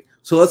Marvels ticket.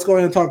 So let's go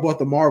ahead and talk about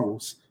the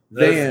Marvels.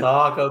 Let's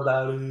talk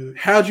about it.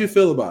 How'd you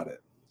feel about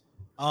it?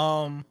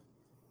 For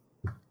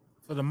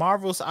the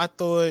Marvels, I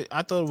thought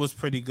it was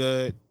pretty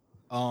good.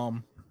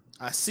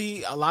 I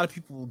see a lot of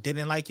people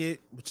didn't like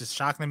it, which is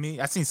shocking to me.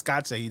 I seen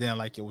Scott say he didn't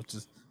like it, which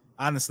is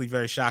honestly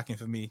very shocking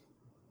for me.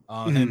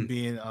 Him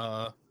being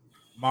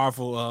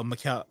Marvel Mel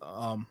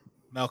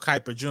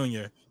Kiper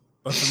Jr.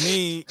 But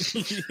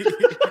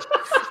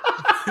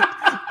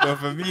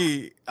for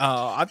me,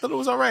 I thought it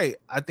was all right.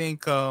 I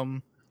think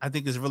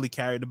it's really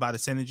carried by the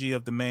synergy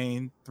of the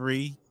main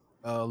three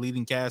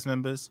leading cast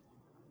members.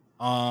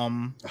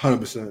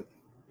 100%.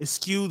 It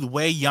skewed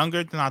way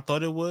younger than I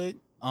thought it would.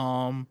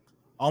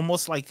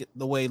 Almost like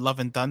the way Love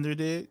and Thunder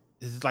did.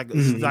 It's like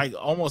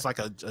almost like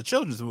a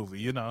children's movie,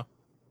 you know.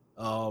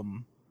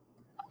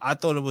 I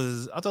thought it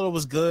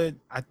was good.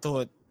 I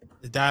thought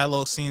the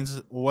dialogue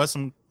scenes was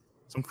some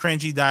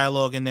cringy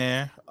dialogue in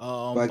there.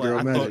 Black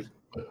Girl Magic.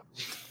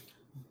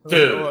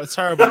 Dude.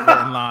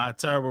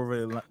 Terrible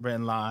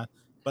written line.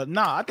 But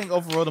no, I think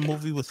overall the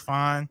movie was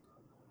fine.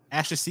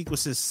 Action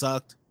sequences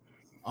sucked.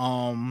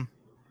 I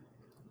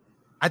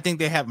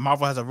think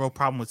Marvel has a real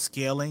problem with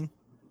scaling.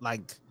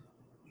 Like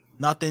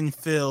nothing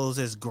feels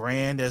as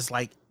grand as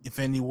like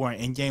Infinity War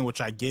and Endgame,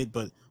 which I get,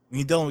 but when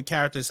you're dealing with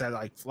characters that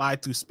like fly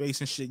through space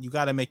and shit, you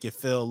got to make it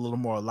feel a little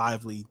more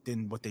lively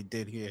than what they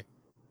did here.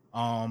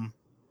 I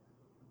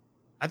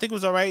think it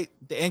was all right.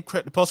 The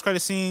post-credit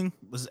scene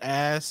was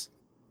ass.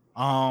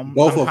 I'm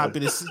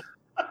happy to see.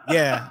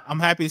 Yeah, I'm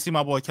happy to see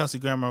my boy Kelsey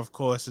Grammer, of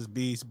course, as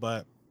Beast,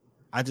 but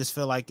I just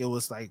feel like it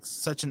was like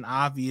such an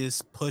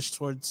obvious push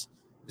towards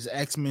this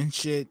X-Men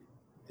shit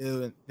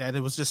that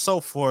it was just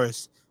so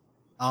forced.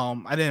 I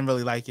didn't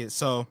really like it.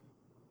 So,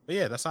 but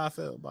yeah, that's how I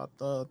feel about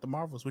the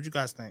Marvels. What you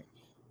guys think?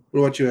 What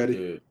about you, Eddie?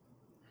 Dude.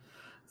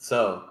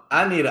 So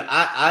I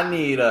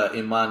need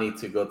Imani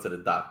to go to the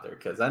doctor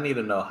because I need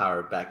to know how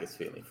her back is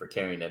feeling for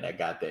carrying that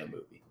goddamn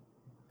movie.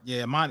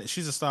 Yeah, Imani,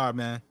 she's a star,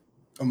 man.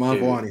 Iman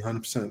Vellani,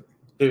 100%.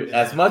 Dude,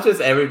 as much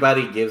as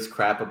everybody gives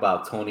crap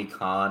about Tony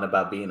Khan,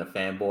 about being a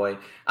fanboy,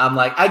 I'm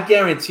like, I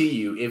guarantee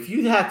you, if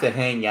you had to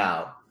hang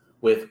out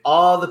with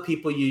all the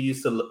people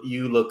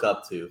you look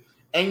up to,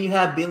 and you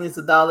have billions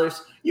of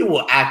dollars, you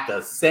will act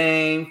the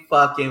same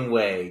fucking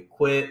way.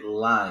 Quit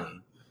lying.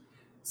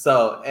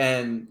 So,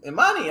 and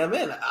Imani,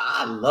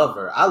 I love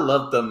her. I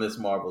love the Miss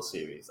Marvel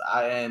series.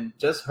 And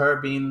just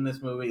her being in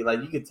this movie,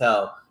 like you could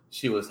tell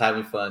she was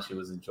having fun. She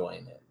was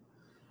enjoying it.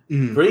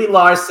 Brie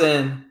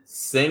Larson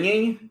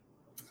singing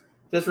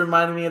just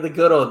reminded me of the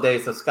good old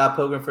days of Scott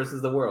Pilgrim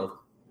versus the World.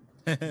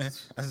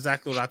 That's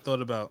exactly what I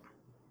thought about.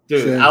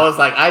 Dude, same. I was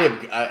like,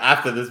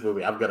 after this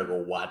movie, I'm going to go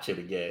watch it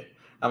again.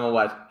 I'm going to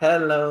watch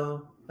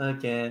Hello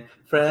Again,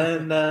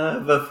 Friend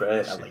of a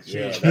Friend. I'm like,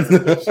 yeah, that's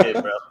good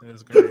shit, bro.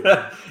 That's great.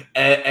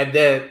 and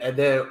then,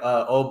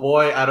 oh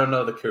boy, I don't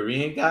know, the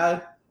Korean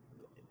guy,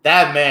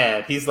 that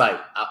man, he's like,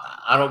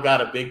 I don't got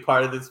a big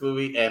part of this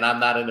movie and I'm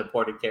not an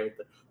important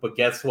character. But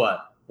guess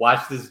what?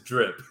 Watch this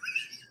drip.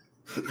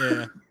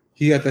 Yeah.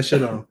 He got that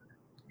shit on.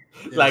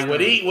 Like when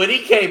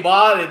he came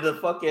on and the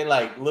fucking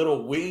like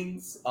little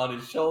wings on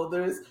his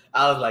shoulders,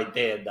 I was like,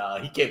 damn,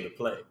 dog, he came to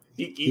play.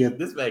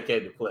 This man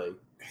came to play.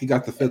 He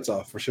got the fits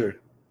off for sure.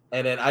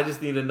 And then I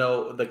just need to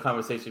know the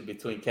conversation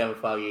between Kevin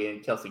Feige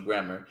and Kelsey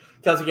Grammer.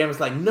 Kelsey Grammer's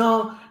like,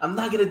 no, I'm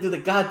not gonna do the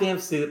goddamn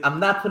suit. I'm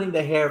not putting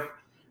the hair.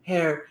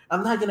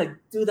 I'm not gonna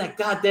do that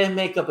goddamn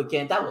makeup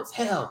again. That was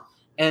hell.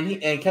 And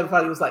Kevin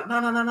Feige was like,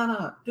 no,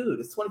 dude,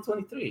 it's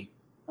 2023.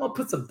 I'm gonna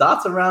put some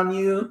dots around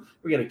you.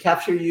 We're gonna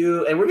capture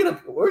you, and we're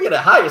gonna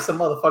hire some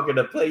motherfucker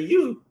to play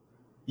you.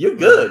 You're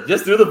good.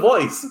 Just do the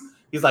voice.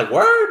 He's like,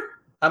 word?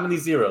 How many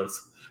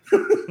zeros?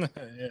 Yeah,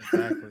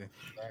 exactly.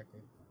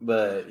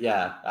 But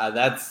yeah,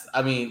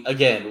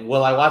 again,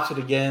 will I watch it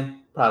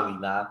again? Probably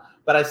not.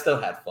 But I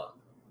still had fun.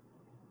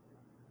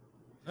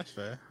 That's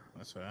fair.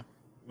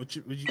 Would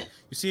you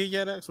see it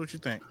yet, X? What you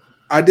think?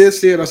 I did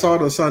see it. I saw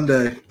it on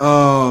Sunday.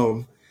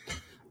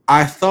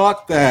 I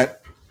thought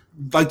that,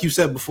 like you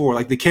said before,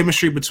 like the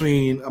chemistry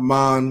between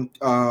Iman,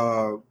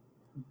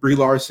 Brie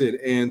Larson,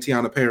 and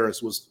Tiana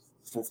Paris was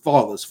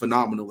flawless,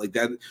 phenomenal. Like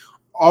that,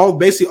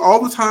 basically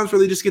all the times where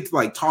they just get to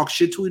like talk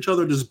shit to each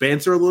other, just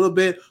banter a little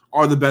bit,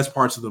 are the best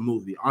parts of the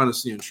movie,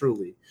 honestly and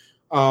truly.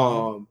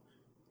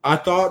 I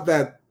thought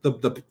that the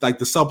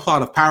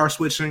subplot of power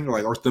switching,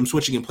 or them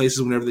switching in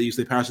places whenever they use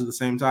their powers at the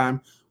same time,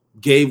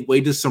 gave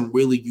way to some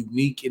really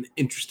unique and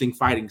interesting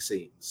fighting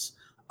scenes.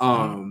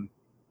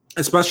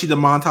 Especially the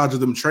montage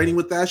of them training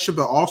with that shit,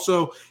 but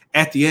also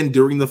at the end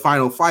during the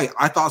final fight,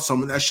 I thought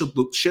some of that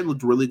shit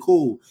looked really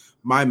cool.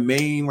 My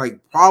main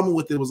problem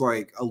with it was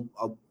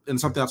and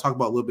something I'll talk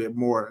about a little bit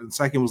more in a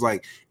second, was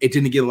it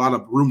didn't get a lot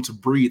of room to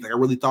breathe. I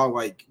really thought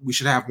we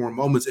should have more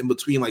moments in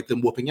between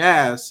them whooping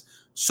ass,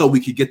 so we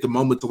could get the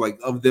moment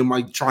of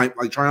them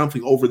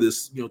triumphing over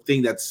this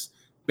thing that's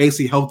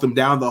basically held them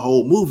down the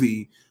whole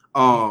movie.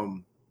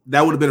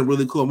 That would have been a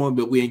really cool moment,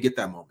 but we didn't get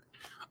that moment.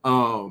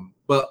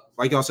 But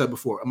like y'all said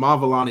before, Iman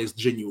Vellani is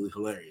genuinely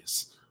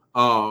hilarious.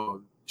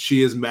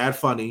 She is mad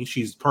funny.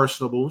 She's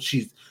personable.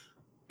 She's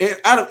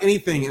out of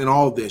anything in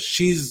all of this.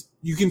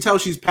 You can tell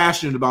she's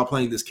passionate about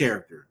playing this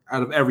character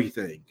out of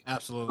everything.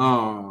 Absolutely.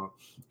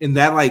 And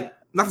that, like,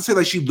 not to say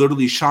like she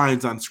literally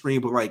shines on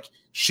screen, but like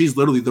she's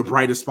literally the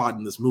brightest spot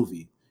in this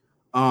movie.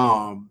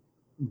 By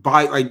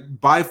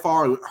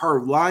far,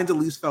 her lines at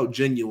least felt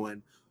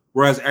genuine,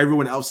 whereas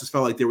everyone else has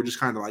felt like they were just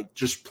kind of like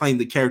just playing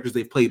the characters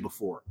they've played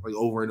before, like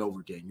over and over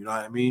again. You know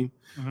what I mean?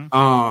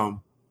 Mm-hmm.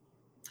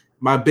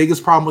 My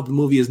biggest problem with the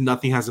movie is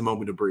nothing has a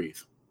moment to breathe.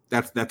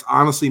 That's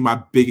honestly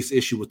my biggest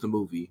issue with the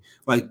movie.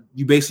 Like,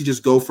 you basically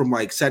just go from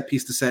like set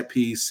piece to set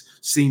piece,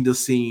 scene to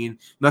scene.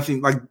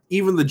 Nothing, like,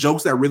 even the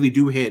jokes that really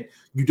do hit,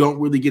 you don't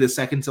really get a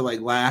second to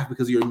like laugh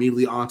because you're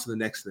immediately on to the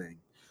next thing.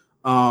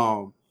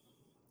 And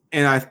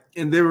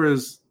there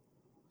was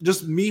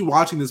just me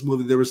watching this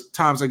movie. There was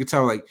times I could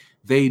tell like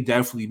they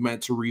definitely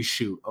meant to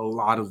reshoot a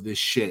lot of this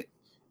shit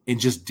and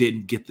just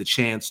didn't get the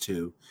chance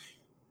to.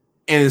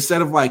 And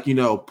instead of like, you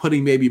know,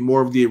 putting maybe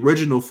more of the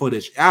original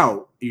footage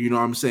out, you know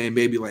what I'm saying?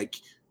 Maybe like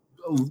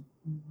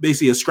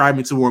basically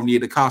ascribing to more of Nia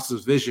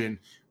DaCosta's vision,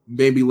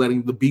 maybe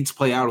letting the beats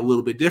play out a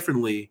little bit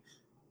differently.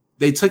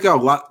 They took out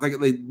a lot, like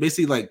they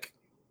basically like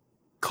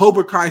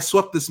Cobra Kai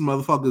swept this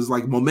motherfucker's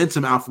like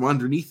momentum out from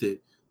underneath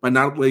it by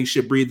not letting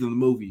shit breathe in the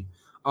movie.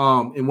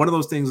 And one of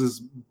those things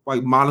is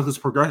like Monica's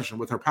progression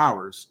with her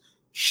powers.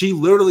 She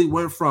literally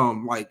went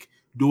from like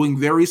doing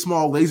very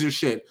small laser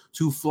shit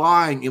to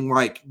flying and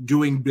like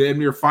doing damn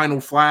near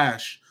Final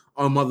Flash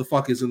on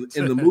motherfuckers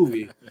in the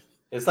movie.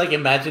 It's like,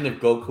 imagine if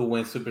Goku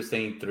went Super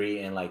Saiyan 3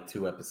 in like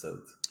 2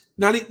 episodes.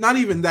 Not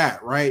even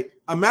that, right?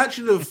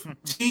 Imagine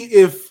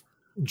if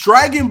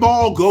Dragon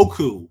Ball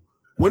Goku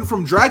went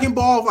from Dragon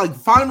Ball like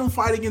final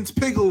fight against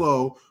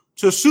Piccolo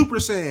to Super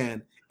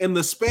Saiyan in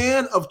the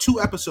span of 2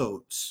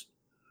 episodes.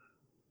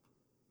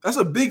 That's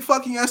a big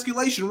fucking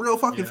escalation real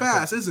fucking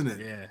fast, isn't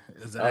it? Yeah,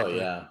 exactly. Oh,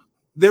 yeah.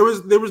 There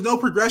was no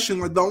progression.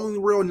 Like, the only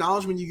real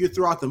acknowledgement you get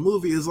throughout the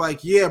movie is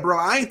like, yeah, bro,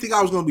 I didn't think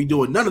I was going to be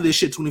doing none of this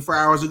shit 24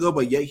 hours ago,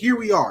 but yet here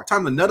we are.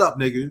 Time to nut up,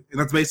 nigga. And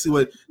that's basically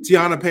what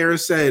Tiana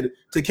Paris said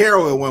to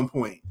Carol at one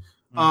point.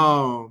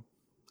 Mm-hmm.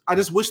 I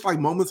just wish like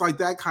moments like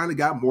that kind of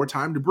got more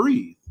time to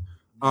breathe.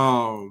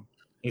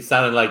 He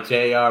sounded like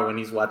JR when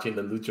he's watching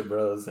the Lucha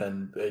Bros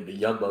and the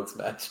Young Bucks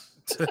match.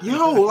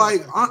 Yo,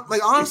 like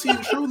honestly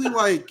and truly,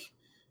 like,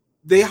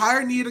 they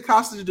hired Nia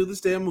DaCosta to do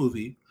this damn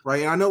movie,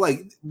 right? And I know,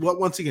 like,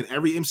 once again,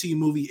 every MCU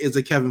movie is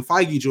a Kevin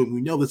Feige joint.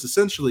 We know this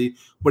essentially.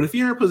 But if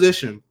you're in a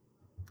position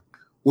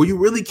where you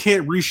really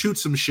can't reshoot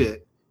some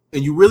shit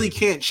and you really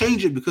can't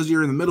change it because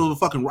you're in the middle of a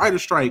fucking writer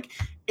strike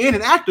and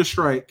an actor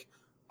strike,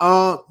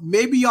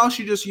 maybe y'all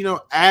should just, you know,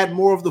 add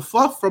more of the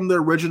fluff from the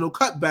original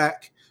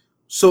cutback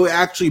so it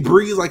actually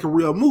breathes like a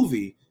real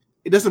movie.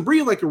 It doesn't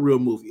breathe like a real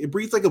movie. It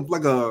breathes like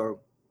a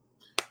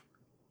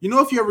you know,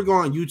 if you ever go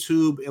on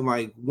YouTube and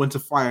like went to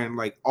find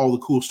like all the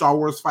cool Star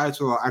Wars fights,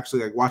 or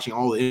actually like watching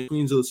all the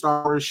in-betweens of the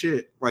Star Wars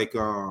shit, like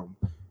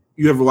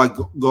you ever like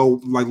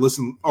go like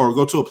listen or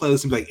go to a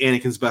playlist and be like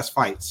Anakin's best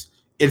fights.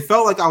 It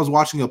felt like I was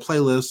watching a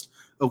playlist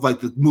of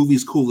like the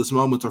movie's coolest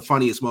moments or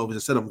funniest moments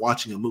instead of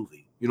watching a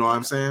movie. You know what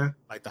I'm saying?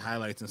 Like the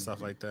highlights and stuff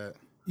like that.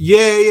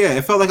 Yeah.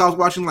 It felt like I was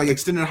watching like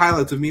extended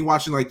highlights of me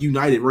watching like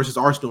United versus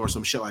Arsenal or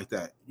some shit like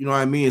that. You know what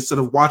I mean? Instead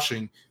of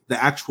watching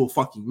the actual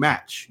fucking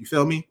match. You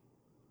feel me?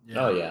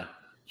 Yeah. Oh yeah.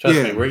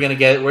 Trust me, we're gonna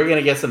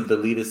get some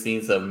deleted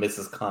scenes of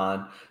Mrs.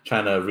 Khan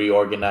trying to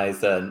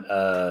reorganize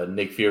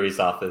Nick Fury's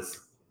office.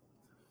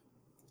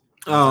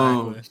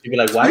 She'd be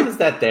like, "Why is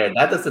that there?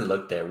 That doesn't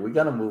look there. We're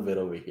gonna move it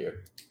over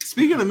here."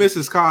 Speaking of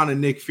Mrs. Khan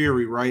and Nick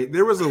Fury, right?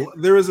 There was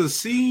a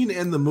scene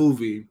in the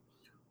movie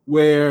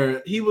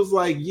where he was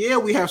like, "Yeah,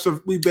 we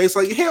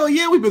basically like, hell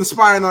yeah, we've been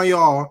spying on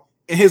y'all,"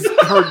 and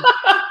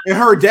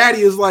her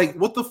daddy is like,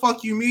 "What the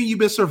fuck you mean? You've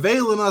been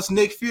surveilling us,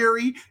 Nick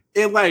Fury?"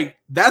 And like,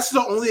 that's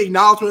the only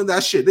acknowledgement of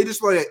that shit. They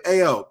just like, "Hey,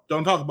 yo,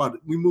 don't talk about it.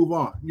 We move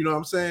on." You know what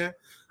I'm saying?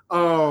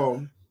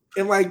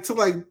 And like to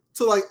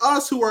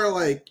us who are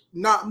like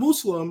not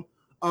Muslim,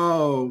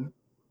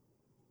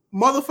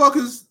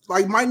 motherfuckers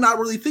like might not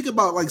really think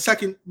about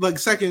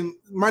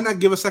might not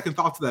give a second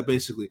thought to that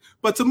basically.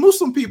 But to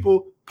Muslim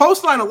people,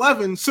 post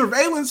 9/11,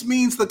 surveillance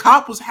means the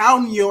cop was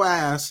hounding your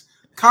ass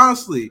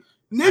constantly.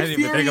 Nick I didn't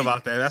Fury, even think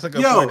about that. That's a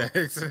good point.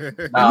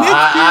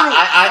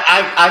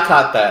 I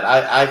caught that.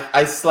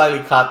 I slightly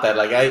caught that.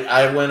 Like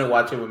I went and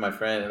watched it with my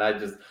friend,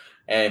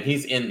 and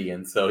he's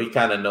Indian, so he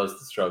kind of knows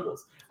the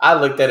struggles. I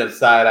looked at him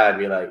side eye and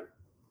be like,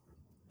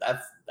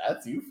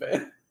 "That's you,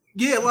 fam."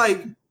 Yeah,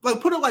 like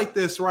put it like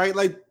this, right?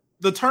 Like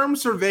the term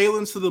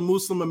surveillance to the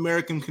Muslim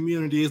American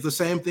community is the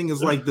same thing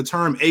as like the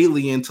term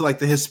alien to like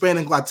the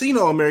Hispanic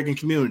Latino American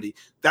community.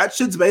 That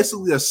shit's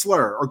basically a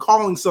slur or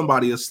calling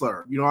somebody a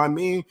slur. You know what I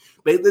mean?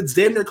 It's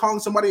damn near calling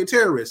somebody a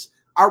terrorist.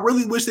 I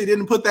really wish they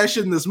didn't put that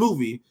shit in this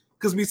movie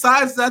because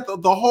besides that,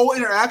 the whole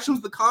interaction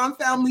with the Khan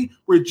family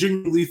were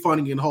genuinely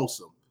funny and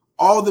wholesome.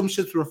 All of them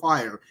shits were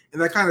fire,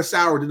 and that kind of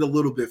soured it a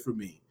little bit for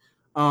me.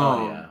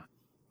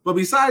 But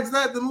besides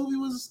that, the movie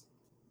was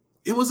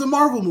a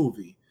Marvel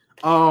movie.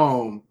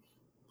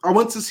 I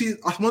went to see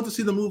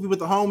the movie with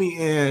the homie,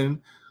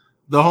 and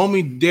the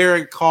homie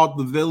Derek called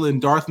the villain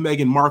Darth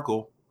Meghan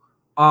Markle.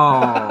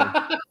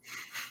 Yeah.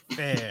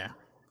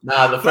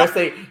 Nah, the first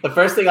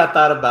thing I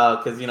thought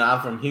about, because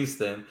I'm from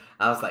Houston,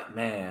 I was like,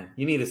 man,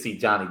 you need to see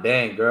Johnny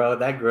Dang, girl.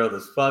 That girl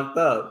is fucked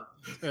up.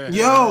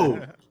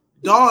 Yo,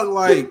 dog,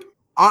 like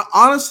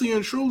honestly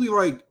and truly,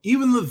 like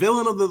even the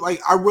villain of the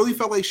I really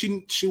felt like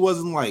she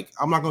wasn't like,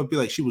 I'm not gonna be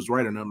like she was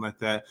right or nothing like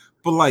that,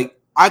 but like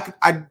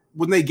I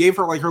when they gave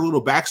her like her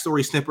little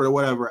backstory snippet or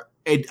whatever,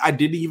 I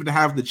didn't even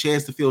have the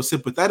chance to feel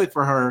sympathetic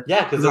for her.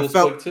 Yeah, because it was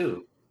quick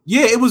too.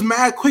 Yeah, it was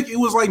mad quick. It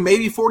was like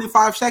maybe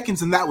 45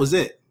 seconds, and that was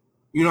it.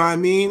 You know what I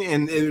mean?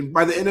 And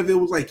by the end of it,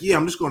 was like, yeah,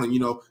 I'm just gonna,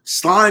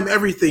 slime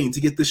everything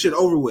to get this shit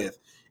over with.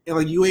 And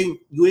like you ain't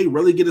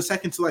really get a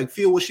second to like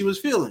feel what she was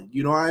feeling.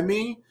 You know what I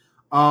mean?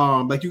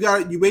 Like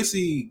it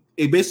basically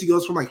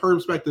goes from like her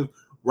perspective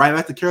right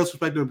back to Carol's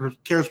perspective.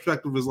 Carol's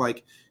perspective is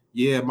like,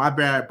 yeah, my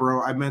bad,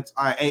 bro.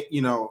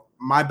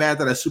 My bad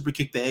that I super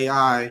kicked the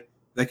AI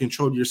that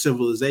controlled your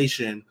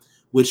civilization,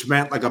 which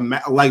meant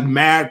like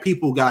mad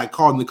people got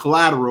caught in the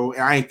collateral,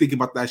 and I ain't thinking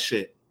about that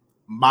shit.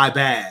 My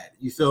bad.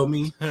 You feel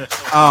me?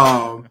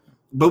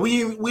 But we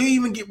didn't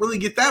even really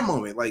get that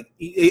moment. Like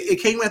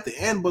it came at the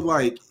end, but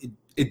like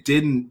it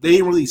didn't. They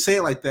didn't really say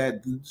it like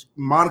that.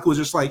 Monica was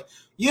just like,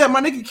 "Yeah, my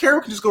nigga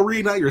Carol can just go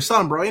read out your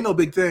son, bro. Ain't no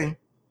big thing."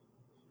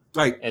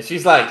 Like, and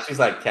she's like,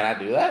 "Can I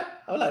do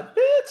that?" I'm like,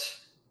 "Bitch."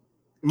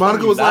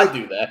 Monica was like,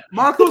 "Do that."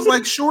 Monica was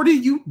like, "Shorty,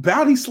 you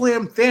bounty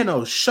slam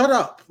Thanos. Shut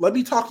up. Let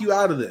me talk you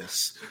out of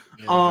this."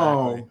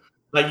 Yeah,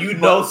 exactly.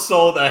 Like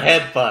sold a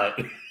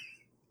headbutt.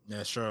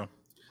 Yeah, sure.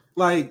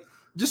 Like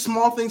just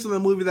small things in the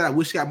movie that I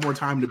wish got more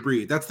time to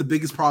breathe. That's the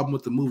biggest problem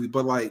with the movie.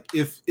 But like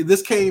if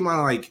this came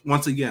on like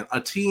once again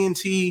a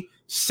TNT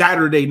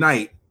Saturday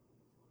night,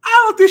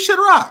 I let this shit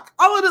rock.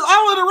 I let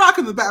it rock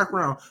in the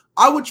background.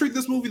 I would treat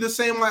this movie the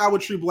same way I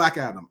would treat Black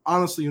Adam,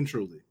 honestly and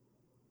truly.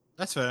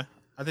 That's fair.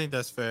 I think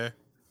that's fair.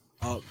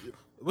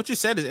 What you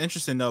said is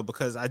interesting though,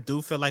 because I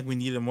do feel like we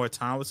needed more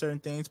time with certain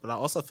things, but I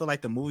also feel like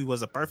the movie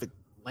was a perfect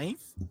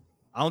length.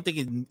 I don't think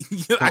it.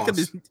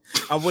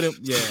 I wouldn't.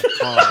 Yeah.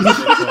 But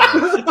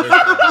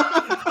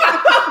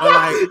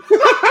like,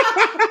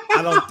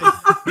 I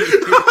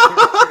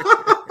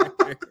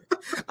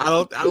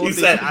don't. You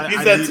said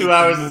 2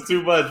 hours is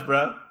too much,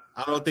 bro.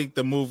 I don't think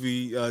the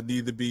movie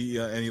need to be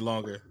any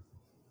longer.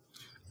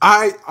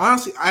 I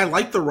honestly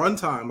like the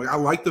runtime. Like I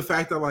like the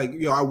fact that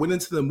I went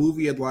into the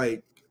movie at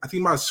like I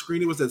think my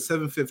screening was at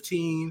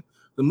 7:15.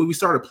 The movie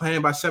started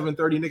playing by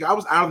 7:30. Nigga, I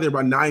was out of there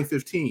by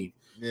 9:15.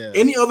 Yeah.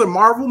 Any other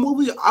Marvel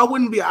movie, I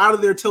wouldn't be out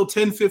of there till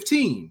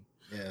 10:15.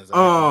 Yeah.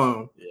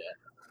 Exactly.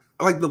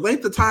 Like the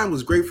length of time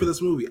was great for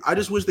this movie. I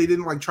just wish they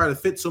didn't like try to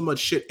fit so much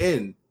shit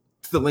in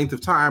to the length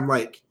of time.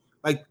 Like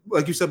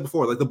you said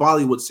before, like the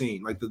Bollywood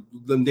scene, like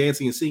them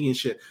dancing and singing and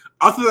shit.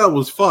 I thought that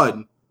was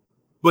fun,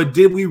 but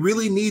did we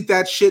really need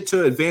that shit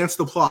to advance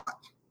the plot?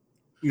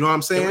 You know what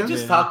I'm saying?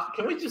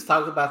 Can we just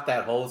talk about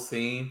that whole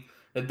scene?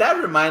 If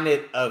that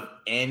reminded of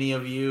any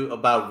of you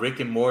about Rick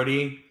and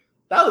Morty,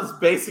 that was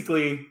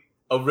basically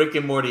a Rick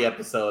and Morty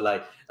episode.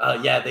 Like,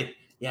 they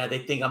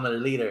think I'm a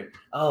leader.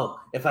 Oh,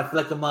 if I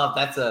flick them off,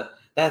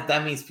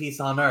 that means peace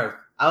on Earth.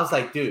 I was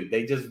like, dude,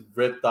 they just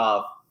ripped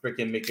off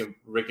freaking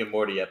Rick and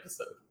Morty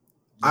episode.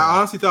 I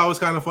honestly thought it was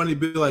kind of funny to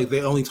be like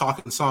they only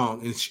talk in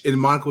song, and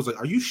Monica was like,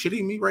 "Are you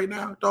shitting me right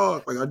now,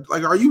 dog?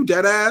 Like, are you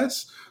dead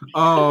ass?"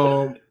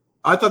 I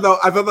thought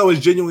that was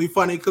genuinely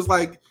funny because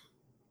like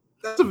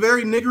that's a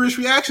very niggerish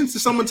reaction to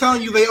someone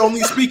telling you they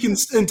only speak in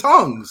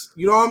tongues.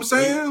 You know what I'm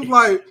saying?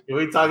 Like, can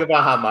we talk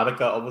about how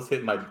Monica almost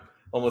hit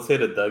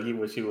a Dougie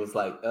when she was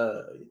like,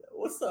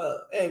 "What's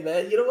up? Hey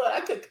man, you know what?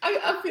 I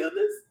feel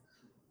this."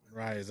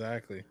 Right,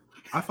 exactly.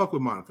 I fuck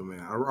with Monica, man.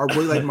 I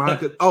really like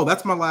Monica. Oh,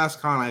 that's my last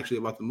con actually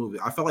about the movie.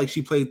 I felt like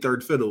she played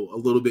third fiddle a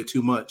little bit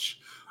too much.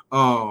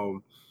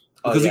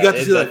 Because you got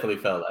to see definitely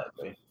felt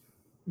that way.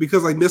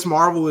 Because like Miss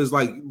Marvel is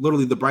like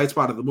literally the bright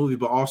spot of the movie,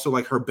 but also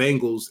like her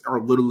bangles are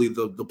literally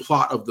the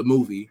plot of the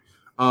movie.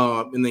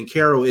 And then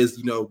Carol is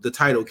the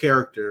title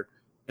character,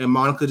 and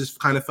Monica just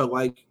kind of felt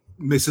like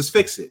Mrs.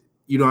 Fix-It.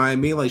 You know what I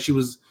mean? Like she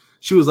was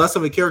less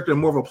of a character and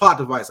more of a plot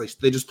device. Like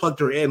they just plugged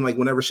her in like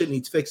whenever shit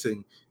needs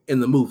fixing in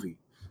the movie.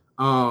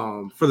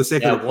 For the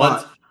sake of the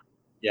plot.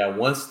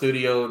 One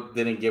studio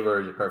didn't give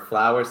her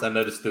flowers.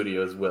 Another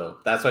studio as well.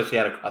 That's why she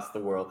had to cross the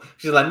world.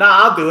 She's like,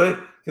 "Nah, I'll do it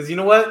because you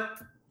know what?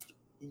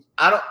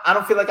 I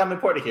don't feel like I'm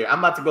important here. I'm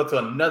about to go to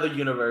another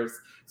universe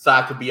so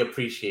I could be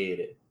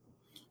appreciated."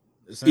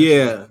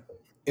 Yeah,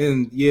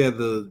 and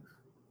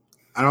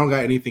I don't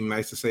got anything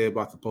nice to say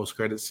about the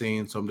post-credit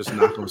scene, so I'm just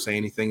not going to say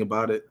anything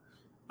about it.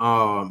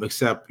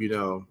 Except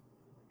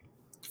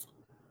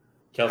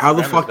how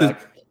the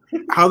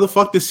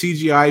fuck does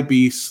CGI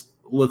beasts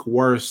look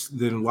worse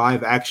than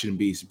live action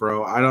beasts,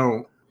 bro?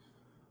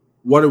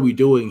 What are we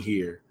doing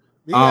here?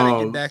 We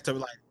gotta get back to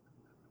like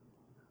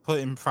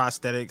putting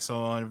prosthetics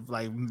on,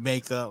 like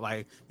makeup.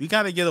 Like we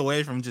gotta get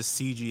away from just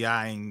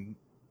CGIing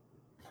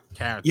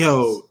characters.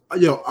 Yo,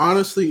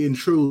 honestly and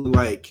truly,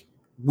 like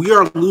we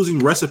are losing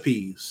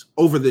recipes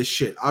over this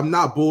shit. I'm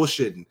not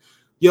bullshitting.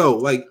 Yo,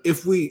 like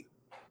if we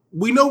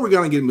we know we're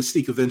gonna get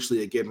Mystique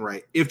eventually again,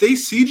 right? If they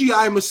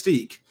CGI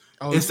Mystique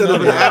instead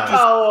of an actress,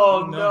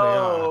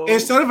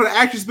 instead of an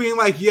actress being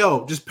like,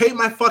 "Yo, just paint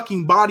my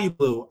fucking body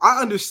blue,"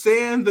 I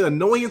understand the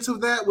annoyance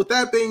of that. With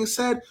that being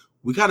said,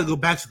 we got to go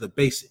back to the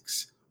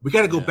basics. We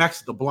got to go back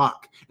to the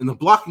block, and the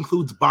block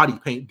includes body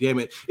paint. Damn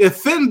it! If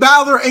Finn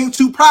Balor ain't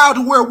too proud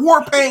to wear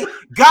war paint,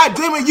 god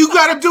damn it, you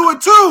got to do it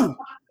too.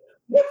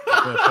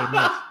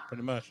 Yeah,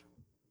 pretty much.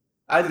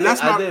 I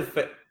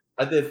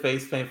did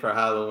face paint for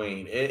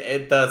Halloween.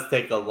 It does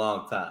take a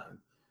long time,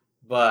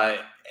 but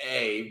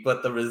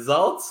the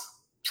results,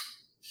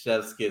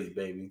 chef's kiss,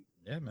 baby.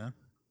 Yeah, man.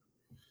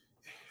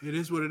 It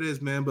is what it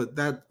is, man. But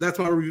that's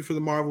my review for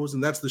the Marvels,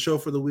 and that's the show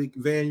for the week.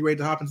 Van, you ready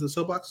to hop into the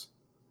soapbox?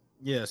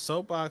 Yeah,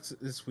 soapbox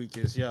this week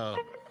is y'all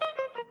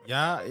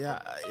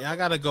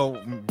gotta go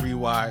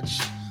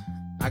rewatch.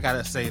 I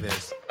gotta say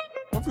this.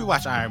 Go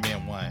rewatch Iron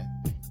Man 1.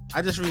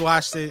 I just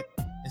rewatched it.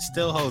 It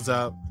still holds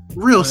up.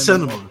 Real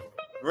cinema,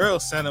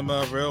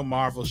 real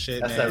Marvel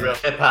shit. That's man. that real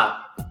hip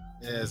hop.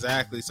 Yeah,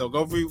 exactly. So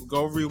go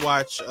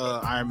rewatch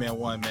Iron Man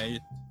 1, man.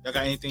 Y'all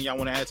got anything y'all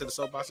want to add to the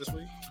soapbox this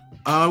week?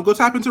 Go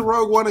tap into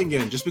Rogue One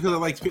again, just because I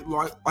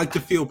like to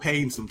feel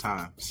pain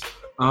sometimes.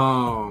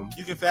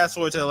 You can fast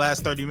forward to the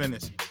last 30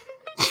 minutes.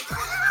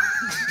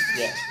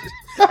 Yeah.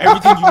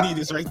 Everything you need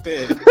is right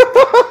there.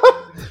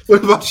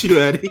 What about you,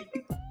 Eddie?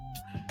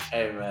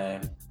 Hey,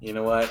 man. You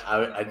know what?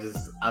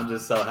 I'm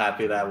just so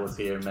happy that I was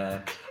here,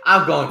 man.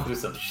 I'm going through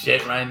some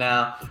shit right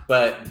now,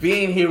 but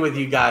being here with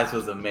you guys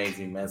was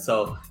amazing, man.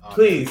 So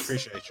please man,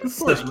 appreciate you.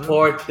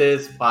 Support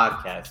this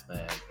podcast,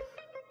 man.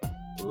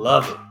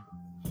 Love it.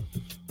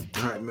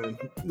 All right, man.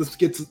 Let's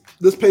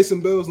pay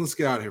some bills and let's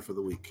get out of here for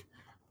the week.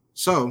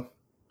 So,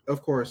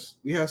 of course,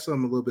 we had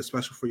something a little bit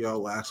special for y'all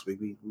last week.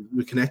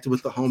 We connected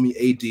with the homie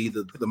AD,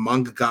 the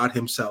manga god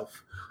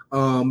himself.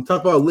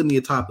 Talk about a litany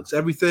of topics,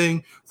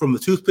 everything from the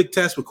toothpick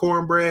test with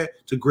cornbread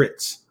to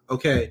grits.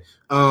 Okay,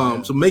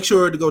 so make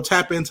sure to go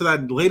tap into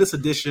that latest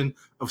edition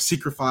of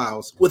Secret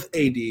Files with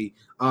AD. In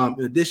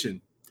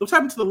addition, go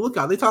tap into the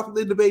Lookout.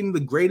 They're debating the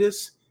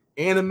greatest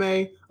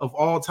anime of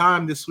all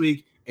time this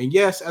week, and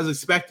yes, as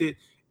expected,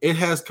 it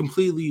has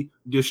completely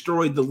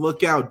destroyed the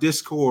Lookout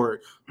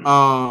Discord.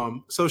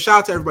 So shout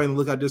out to everybody in the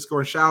Lookout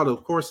Discord. Shout out,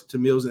 of course, to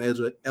Mills and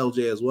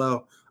LJ as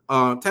well.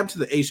 Tap into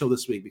the A Show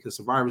this week because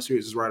Survivor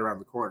Series is right around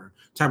the corner.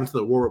 Tap into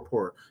the War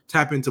Report.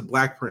 Tap into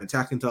Black Print.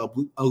 Tap into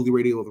Ugly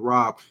Radio with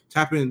Rob.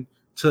 Tap into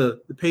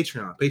the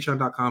Patreon.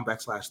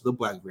 Patreon.com/The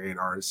Black Variant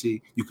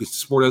RNC. You can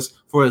support us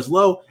for as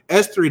low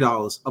as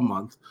 $3 a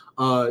month.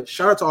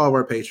 Shout out to all of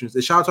our patrons.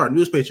 And shout out to our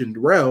newest patron,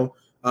 Darrell.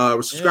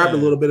 Subscribed a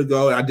little bit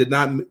ago. I did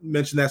not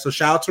mention that. So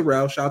shout out to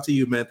Rel. Shout out to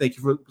you, man. Thank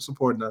you for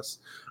supporting us.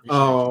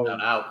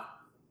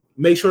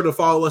 Make sure to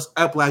follow us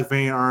at Black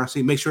Variant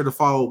RNC. Make sure to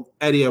follow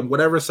Eddie on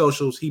whatever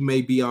socials he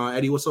may be on.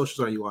 Eddie, what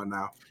socials are you on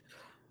now?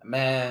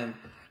 Man,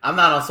 I'm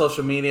not on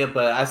social media,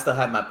 but I still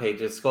have my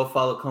pages. Go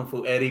follow Kung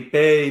Fu Eddie,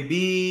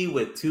 baby,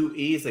 with 2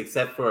 E's,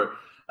 except for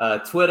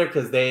Twitter,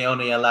 because they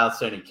only allow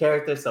certain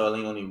characters, so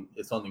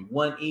it's only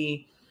 1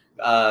 E.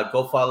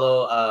 Go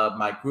follow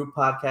my group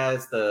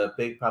podcast, the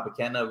Big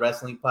Propaganda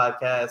Wrestling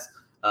Podcast.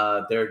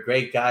 They're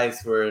great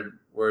guys. We're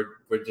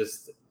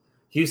just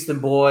Houston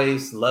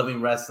boys,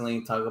 loving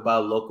wrestling, talk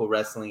about local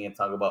wrestling, and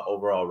talk about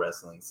overall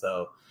wrestling.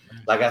 So,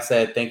 like I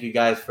said, thank you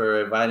guys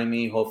for inviting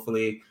me.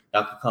 Hopefully,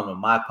 y'all can come to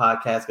my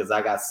podcast because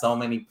I got so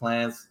many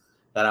plans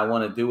that I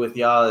want to do with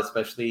y'all,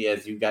 especially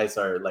as you guys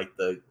are like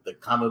the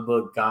comic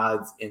book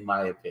gods, in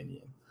my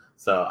opinion.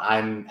 So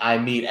I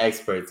meet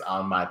experts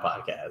on my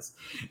podcast,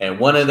 and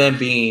one of them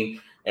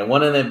being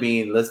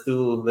let's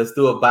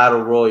do a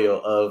battle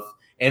royal of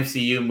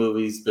MCU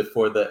movies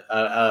before the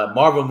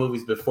Marvel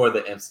movies before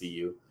the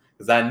MCU.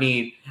 Because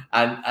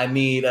I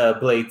need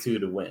Blade 2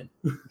 to win.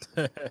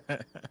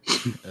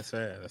 That's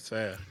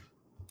fair.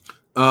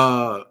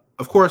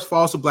 Of course,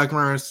 follow us at Black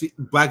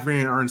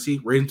Variant RNC.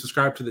 Rate and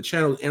subscribe to the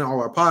channel and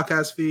all our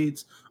podcast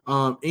feeds.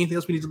 Anything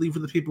else we need to leave for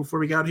the people before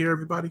we get out here,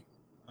 everybody?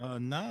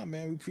 Nah,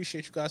 man. We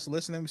appreciate you guys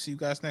listening. We see you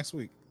guys next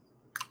week.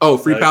 Oh,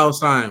 Free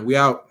Palestine. We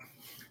out.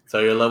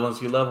 Tell your loved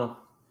ones you love them.